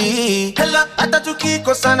see. Hello, hata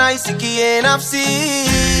tukikosana isikie nafsi.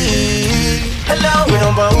 Hello,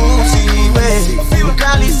 naomba usiwe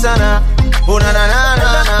mkali sana. Oh na na na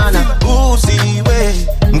na na, usiwe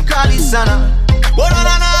mkali sana. Oh na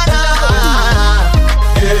na na na.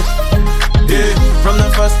 Yeah. From the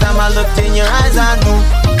first time I looked in your eyes, I knew.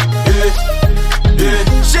 Yeah.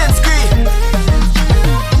 Shinsky,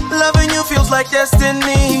 loving you feels like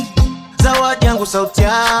destiny. Zawadi yangu sauti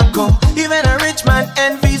yako. Even a rich man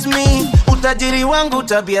envies me. Utajiri wangu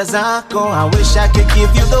tabia zako. I wish I could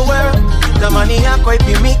give you the world. Tamani yako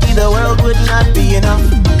ipimiki, the world would not be enough.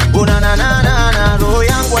 Una na na na na, roho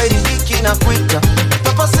yangu hairidhiki na kuita.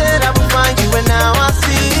 Papa said I will find you and now I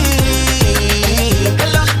see.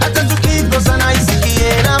 Hello, hata tukikosana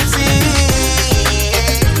isikie nafsi.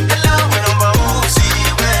 Hello, naomba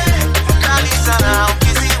usiwe mkali sana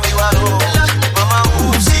ukiziwi walo. Mama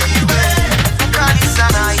usiwe mkali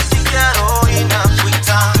sana isikie roho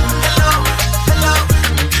inakuita. Hello.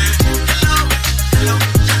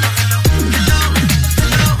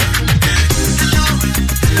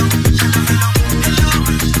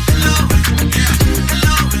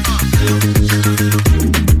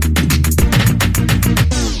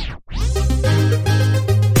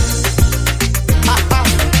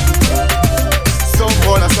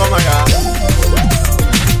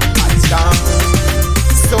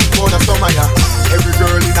 Every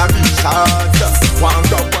girl in a beach house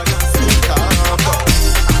want up and speak up.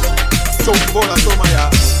 So bona somaya,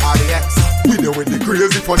 RDX. We know when the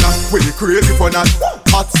crazy for that,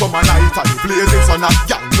 hot summer night and the blazing sun up.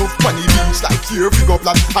 Y'all no funny beach like here we go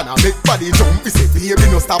black. And I make body jump, we say baby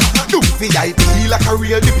no stop. Do VIP like a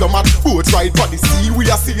real diplomat. Boats ride for the sea,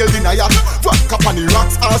 we are sailed in a yacht. Drop up on the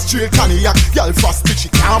rocks, all straight cognac. Y'all fast bitch, she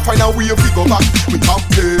can't find a way we go back. We have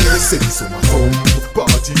place, say the summer come.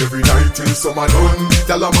 Party every night till summer done.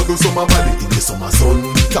 Y'all a do summer body in the summer sun.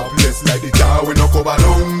 Topless like the car we no cover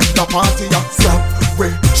down. The party a slap, we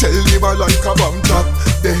shell liver like a bomb drop.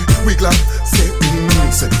 There we glad, say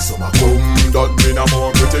say the summer come. Don't mean no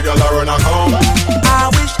more pretty girl a run a come. I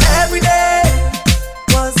wish every day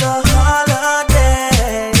was a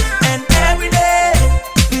holiday, and every day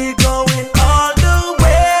we going all the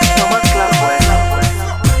way.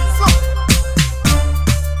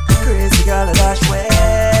 Crazy girl a dash way.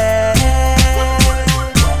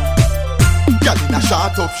 Girl in a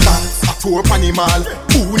short up shots, a tour pan the mall.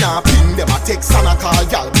 Who na pin them a text and a call.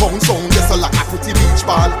 Girl bounce on just like a pretty beach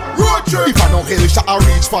ball. Road trip. If I no hell shot a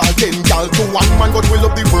reach fall, 10 girl to one man but will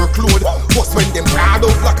up the workload. What's when them ride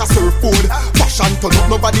out like a surfboard. Fashion turn up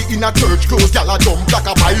nobody in a church clothes. Girl a jump like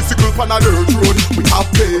a bicycle pan a dirt road. We have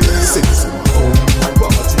place. Say the summer come and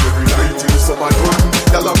party every night till summer done.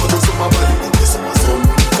 Girl a do summer body in the summer sun.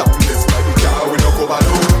 That place like the car we no cover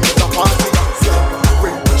down. The party and slap.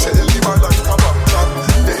 When shell liver like a bomb drop.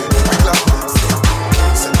 Then we glad.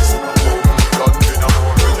 Say the summer come. Don't be no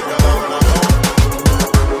more pretty girl a run around.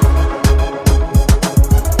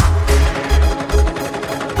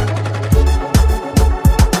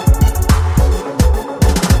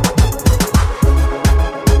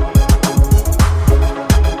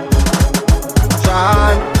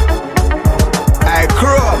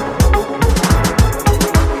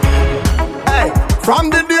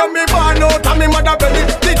 From the day me born out and me mother belly,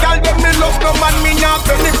 the girl them me love no man me not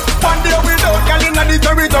penny. One day without girl inna the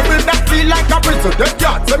territory that feel like a prison. The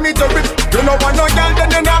can't send me to it. You know want no girl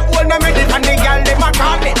then you not hold no medic and the girl them a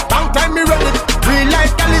call me. Long time me ready. Real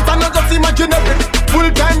life girl is not just imaginary. Full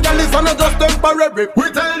time girl is not just temporary. We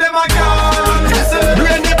tell them a girl,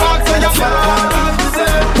 brain the box so you flat.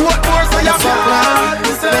 What more so you flat.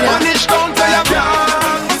 Punish down so you flat.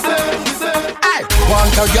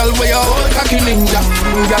 1,000 girl where you hold cocky ninja.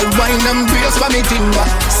 Girl wine and brace for me timber.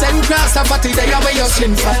 Send class a party there where you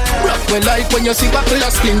slim for. Rock we like when you see buckle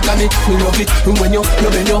or splinter me. Me love it when you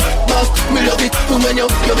bend your back. Me love it when you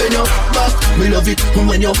bend your back. Me love it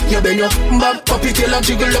when you bend your back. Pop it till and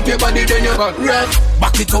jiggle up your body then you rock.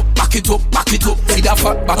 Back it up, back it up, back it up. See that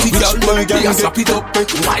fat back it girl. Me a slap it up.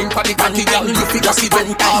 Wine for the cocky girl. You fit just it up.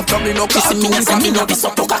 After me no kiss me and me no kiss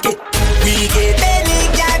up to cocky. We get any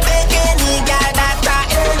girl, beg any girl that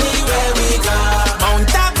anywhere we go.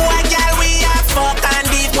 Mount a boy girl we a fuck and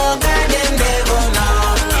beat more girl than they go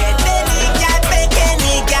now. Get any girl, beg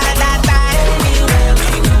any girl that anywhere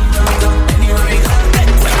we go. Anywhere we go,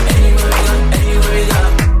 anywhere we go.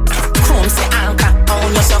 Chrome say anchor, oh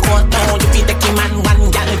you so cold, oh you fit take him and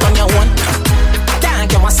one girl on your own. Dang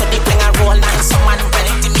you want so they playing a role and someone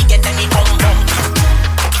ready to me get any bum bum.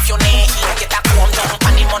 If you need him get a comb down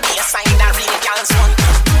and the money aside a real girl's one.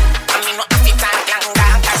 I mean no have it and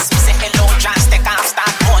longer cause we say hello just take off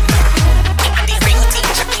start one. Me and the ring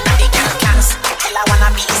teacher in the girl class. Tell I wanna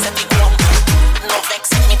be a big one. No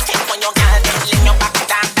vex if me take when your girl then lean your back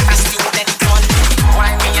down that a student gun.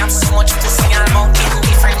 Why me have so much to see about in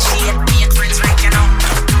differentiate be it friends right you know.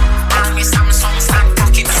 All me Samsung start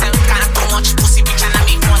fucking self got too much pussy bitch and I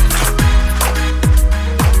make one.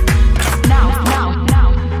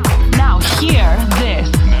 Now hear this.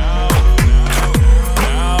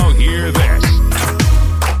 Now hear this.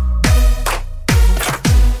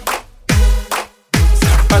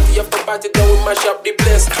 Party after party, then we mash up the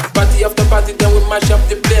place. Party after party, then we mash up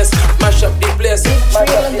the place. Mash up the place. Mash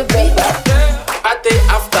up the place. Party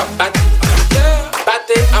after party.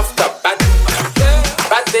 Party after party.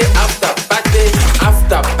 Party after party.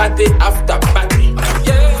 After party after party.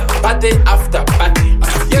 Party after party.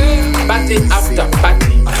 Party after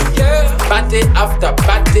party. Party after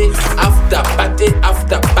party. After party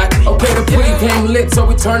after party. Okay, the pre-game lit, so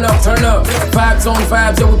we turn up, turn up. Vibes on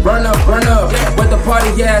vibes, yeah, we burn up, burn up. Where the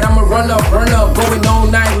party at, I'ma run up, burn up. Going all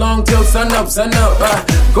night long till sun up, sun up.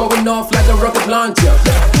 Going off like a rocket launcher.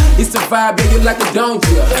 It's a vibe, yeah, you like it, don't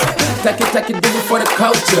you? Take it, do it for the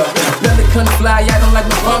culture. Really couldn't fly, I don't like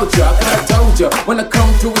no vulture. I told you, when I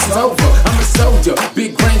come through, it's over. I'm a soldier,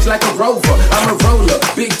 big range like a rover. I'm a roller,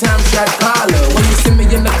 big time shot caller. When you see me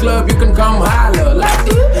in the club, you can come holler. Like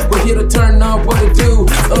it, we're here to turn up, what to do.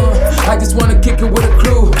 I just wanna kick it with a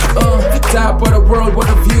crew. Top of the world, what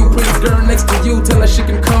a view. Pretty girl next to you, tell her she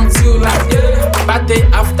can come too. Like party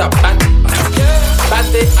after party.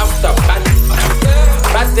 Party after party.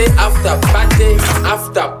 Party after party.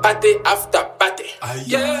 After party after party.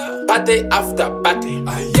 Party after party.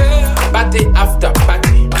 Party after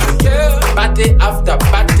party. Party after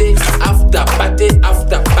party. After party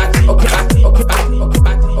after party. Okay, party, okay, party, okay,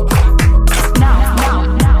 party, okay.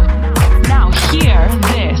 Now hear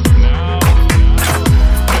this.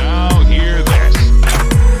 Now hear this.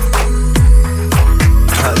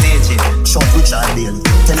 DJ, short Richard Daly.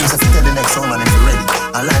 Tell him to tell the next woman if you're ready.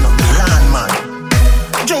 I line up the landman.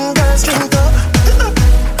 Drinkers, drink up.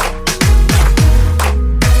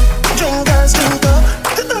 Drinkers, drink up.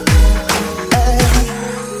 Hey,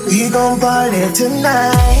 we gon' party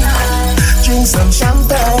tonight. Drink some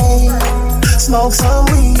champagne. Smoke some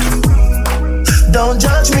weed. Don't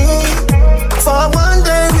judge me. For one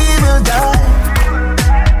day we will die.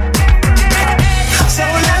 So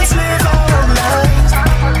let's live our lives.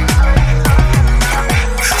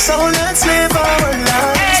 So let's live our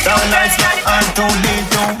lives. Starlight's not hard to lead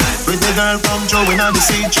to. Pretty girl from Joe in the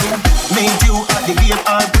see-through. Meet you at the gate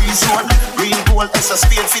or pre-zone. Real gold as a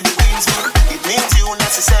spade for the queens. It means you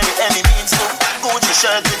necessary any means to. Gucci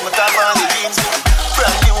shirt with my top on the jeans.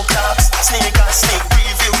 Brand new clocks, sneakers, sneak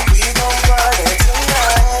preview. We gon' party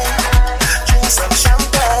tonight. Drink some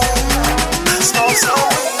champagne. Smoke some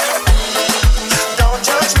weed. Don't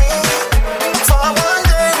judge me. For one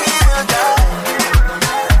day we will die.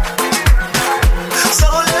 So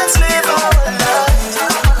let's live our lives.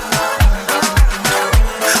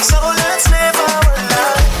 So let's live our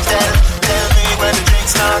lives. Tell me when the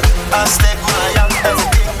drinks start. I'll step my up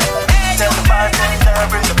everything. Tell the bartender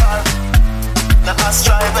bring the bar. Now I'll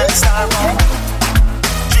strive and start.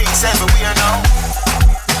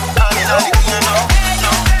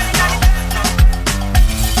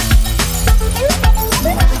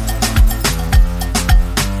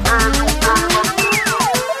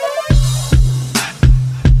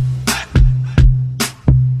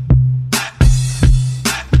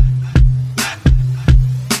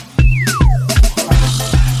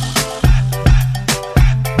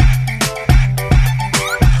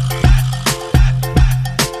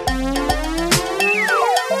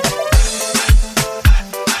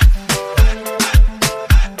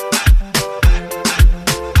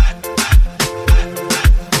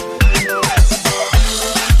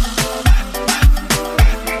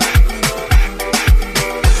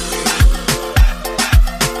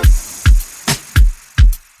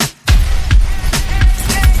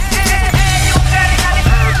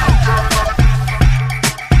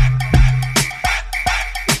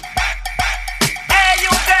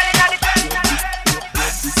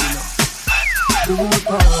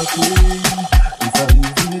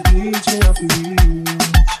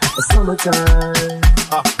 summertime.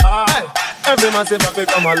 Every man say happy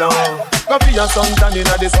come along. Go for your suntan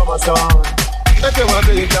inna the summer sun. Make you a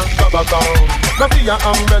big and go back home. Go for your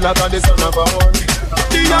umbrella 'cause the sun a burn.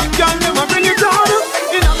 The young girl them a bring it on.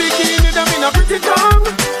 In a bikini them in a pretty tongue.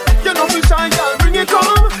 You know we shy girl bring it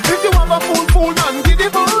on. If you have a fool man give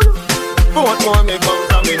it on. Both more me come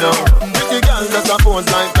from me now. Pretty girl just a pose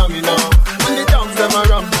like me now. And the dogs them a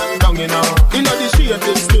rub them down you know. Inna the shade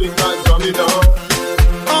them straight right from me now.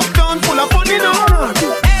 Uptown full of money now.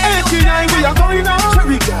 89 we are going on.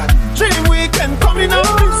 Cherry girl, dream weekend coming on.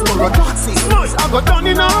 Smush I got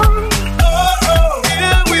done now. Oh,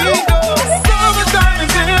 here we go. Summertime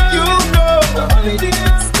is here, you know. The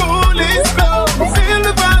holidays, school is closed. Feel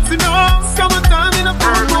the vibes, you know. Summertime in a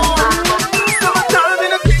pool. Summertime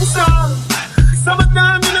in a Kingston.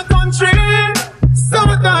 Summertime in a country.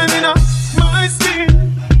 Summertime in a my skin.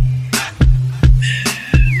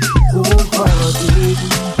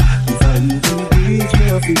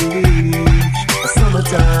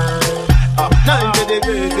 Summertime. Night to the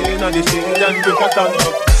baby on the shade and pick a tongue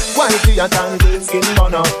up. Whitey a tan skin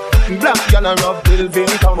burn up. Black gal a rub till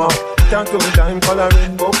vein come up. Tattoo time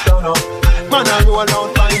coloring book down up. Man a roll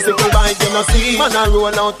out bicycle bike you no see. Man a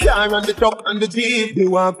roll out car and the truck and the jeep.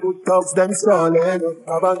 You want put thugs them strolling.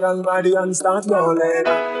 Have a gal body and start rolling.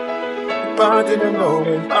 Party them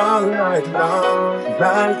going all night long.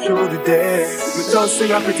 Right through the day. We just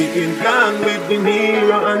see a pretty thing gone with the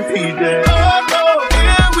Nero and PJ. Oh,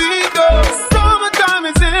 here we go. Summertime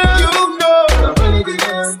is here, you know.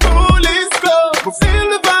 School is closed. We feel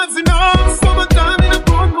the vibes, you know. Summertime in a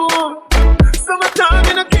Bournemouth. Summertime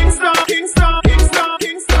in a Kingston. Kingston, Kingston,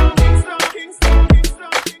 Kingston, Kingston, Kingston,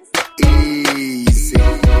 Kingston, Kingston. Easy.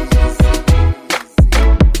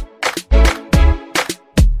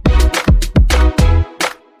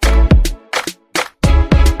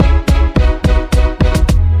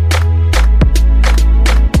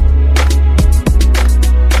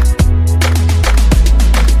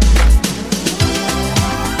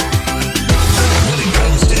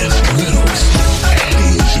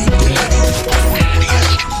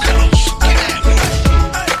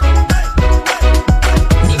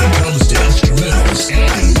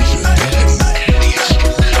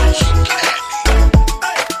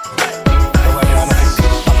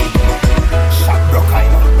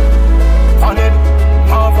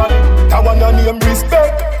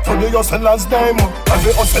 Hustlers them,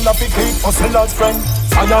 every hustler fi keep hustlers friend.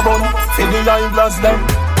 Fire burn, fill the eyeglass them.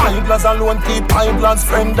 Eyeglass alone keep eyeglass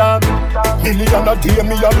friend dog. Million a day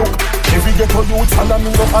me a look. Every ghetto youth follow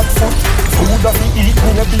me no hot food. Food a fi eat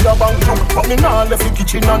me no be a bank look. But me nah left the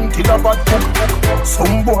kitchen until a bad cook.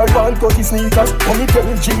 Some boy want 30 sneakers, but me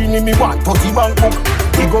tell Genie me want 30 bank cook.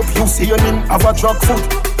 Big up you see him have a truck foot.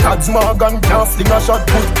 Dad's Morgan can't fling a shot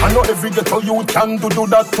put. I know every ghetto you can do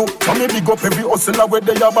that too. So me big up every hustler where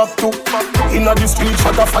they are back to. Inna the street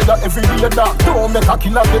shot a fire every day dog. Don't make a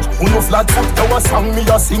killer bitch who no flat foot. Now a song me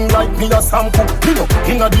a sing like me a Sam Cook. Me know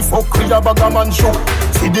inna the fuck a bag a man show.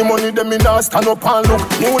 See the money them in a stand up and look.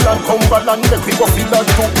 Newland Cumberland make we go feel that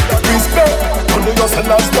too. Respect to the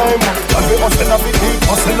hustlers time. And the hustler be keep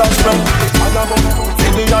hustlers friend. And I'm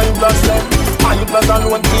see the eyeglass them. Eyeglass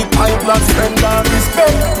alone keep eyeglass friend and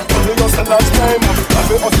respect. Only us the last time.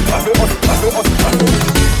 Have it.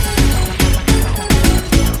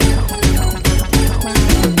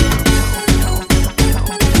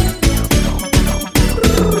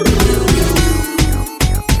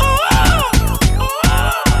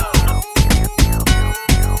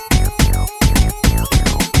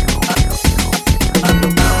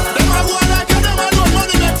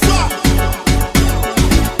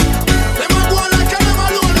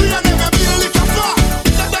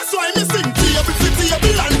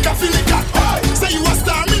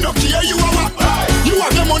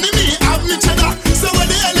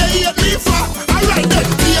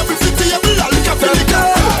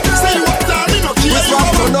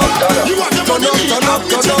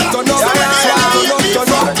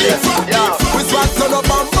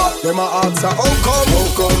 Them a answer, how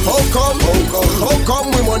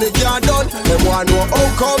come we money can't done? Them want know how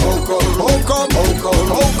come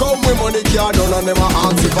we money can't done? And them a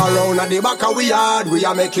ask if around at the back of we yard, we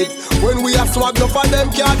a make it. When we a swag up and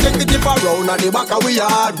them can't take it if around at the back of we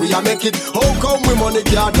yard, we a make it. How come we money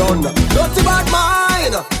can't done? Dirty bad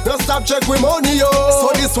mind, don't stop check we money yo.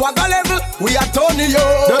 So this swag a level, we a Tony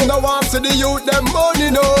yo. Them no want see the youth, them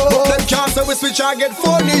money no. But them can't say we switch and get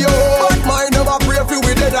funny yo. Bad mind never pray for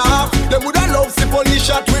we dead off. Them woulda love see police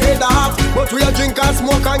shot we head off. But we a drink and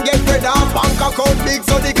smoke and get bread off. Bank account big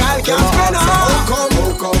so the guy can't spend off.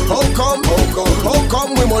 How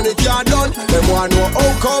come we money can't done? Them want know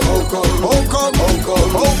how come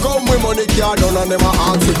we money can't done? And them a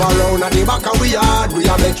ask if around at the back of we yard we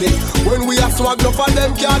a make it. When we a swag up and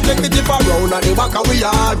them can't take it. If around at the back of we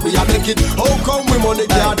yard we a make it. How come we money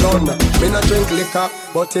can't done? Me not drink liquor,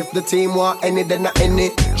 but if the team want any then not any.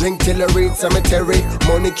 Drink till it reach cemetery.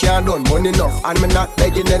 Money can't done, money enough, and me not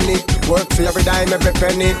begging any. Work for every dime, every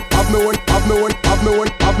penny. Have me one.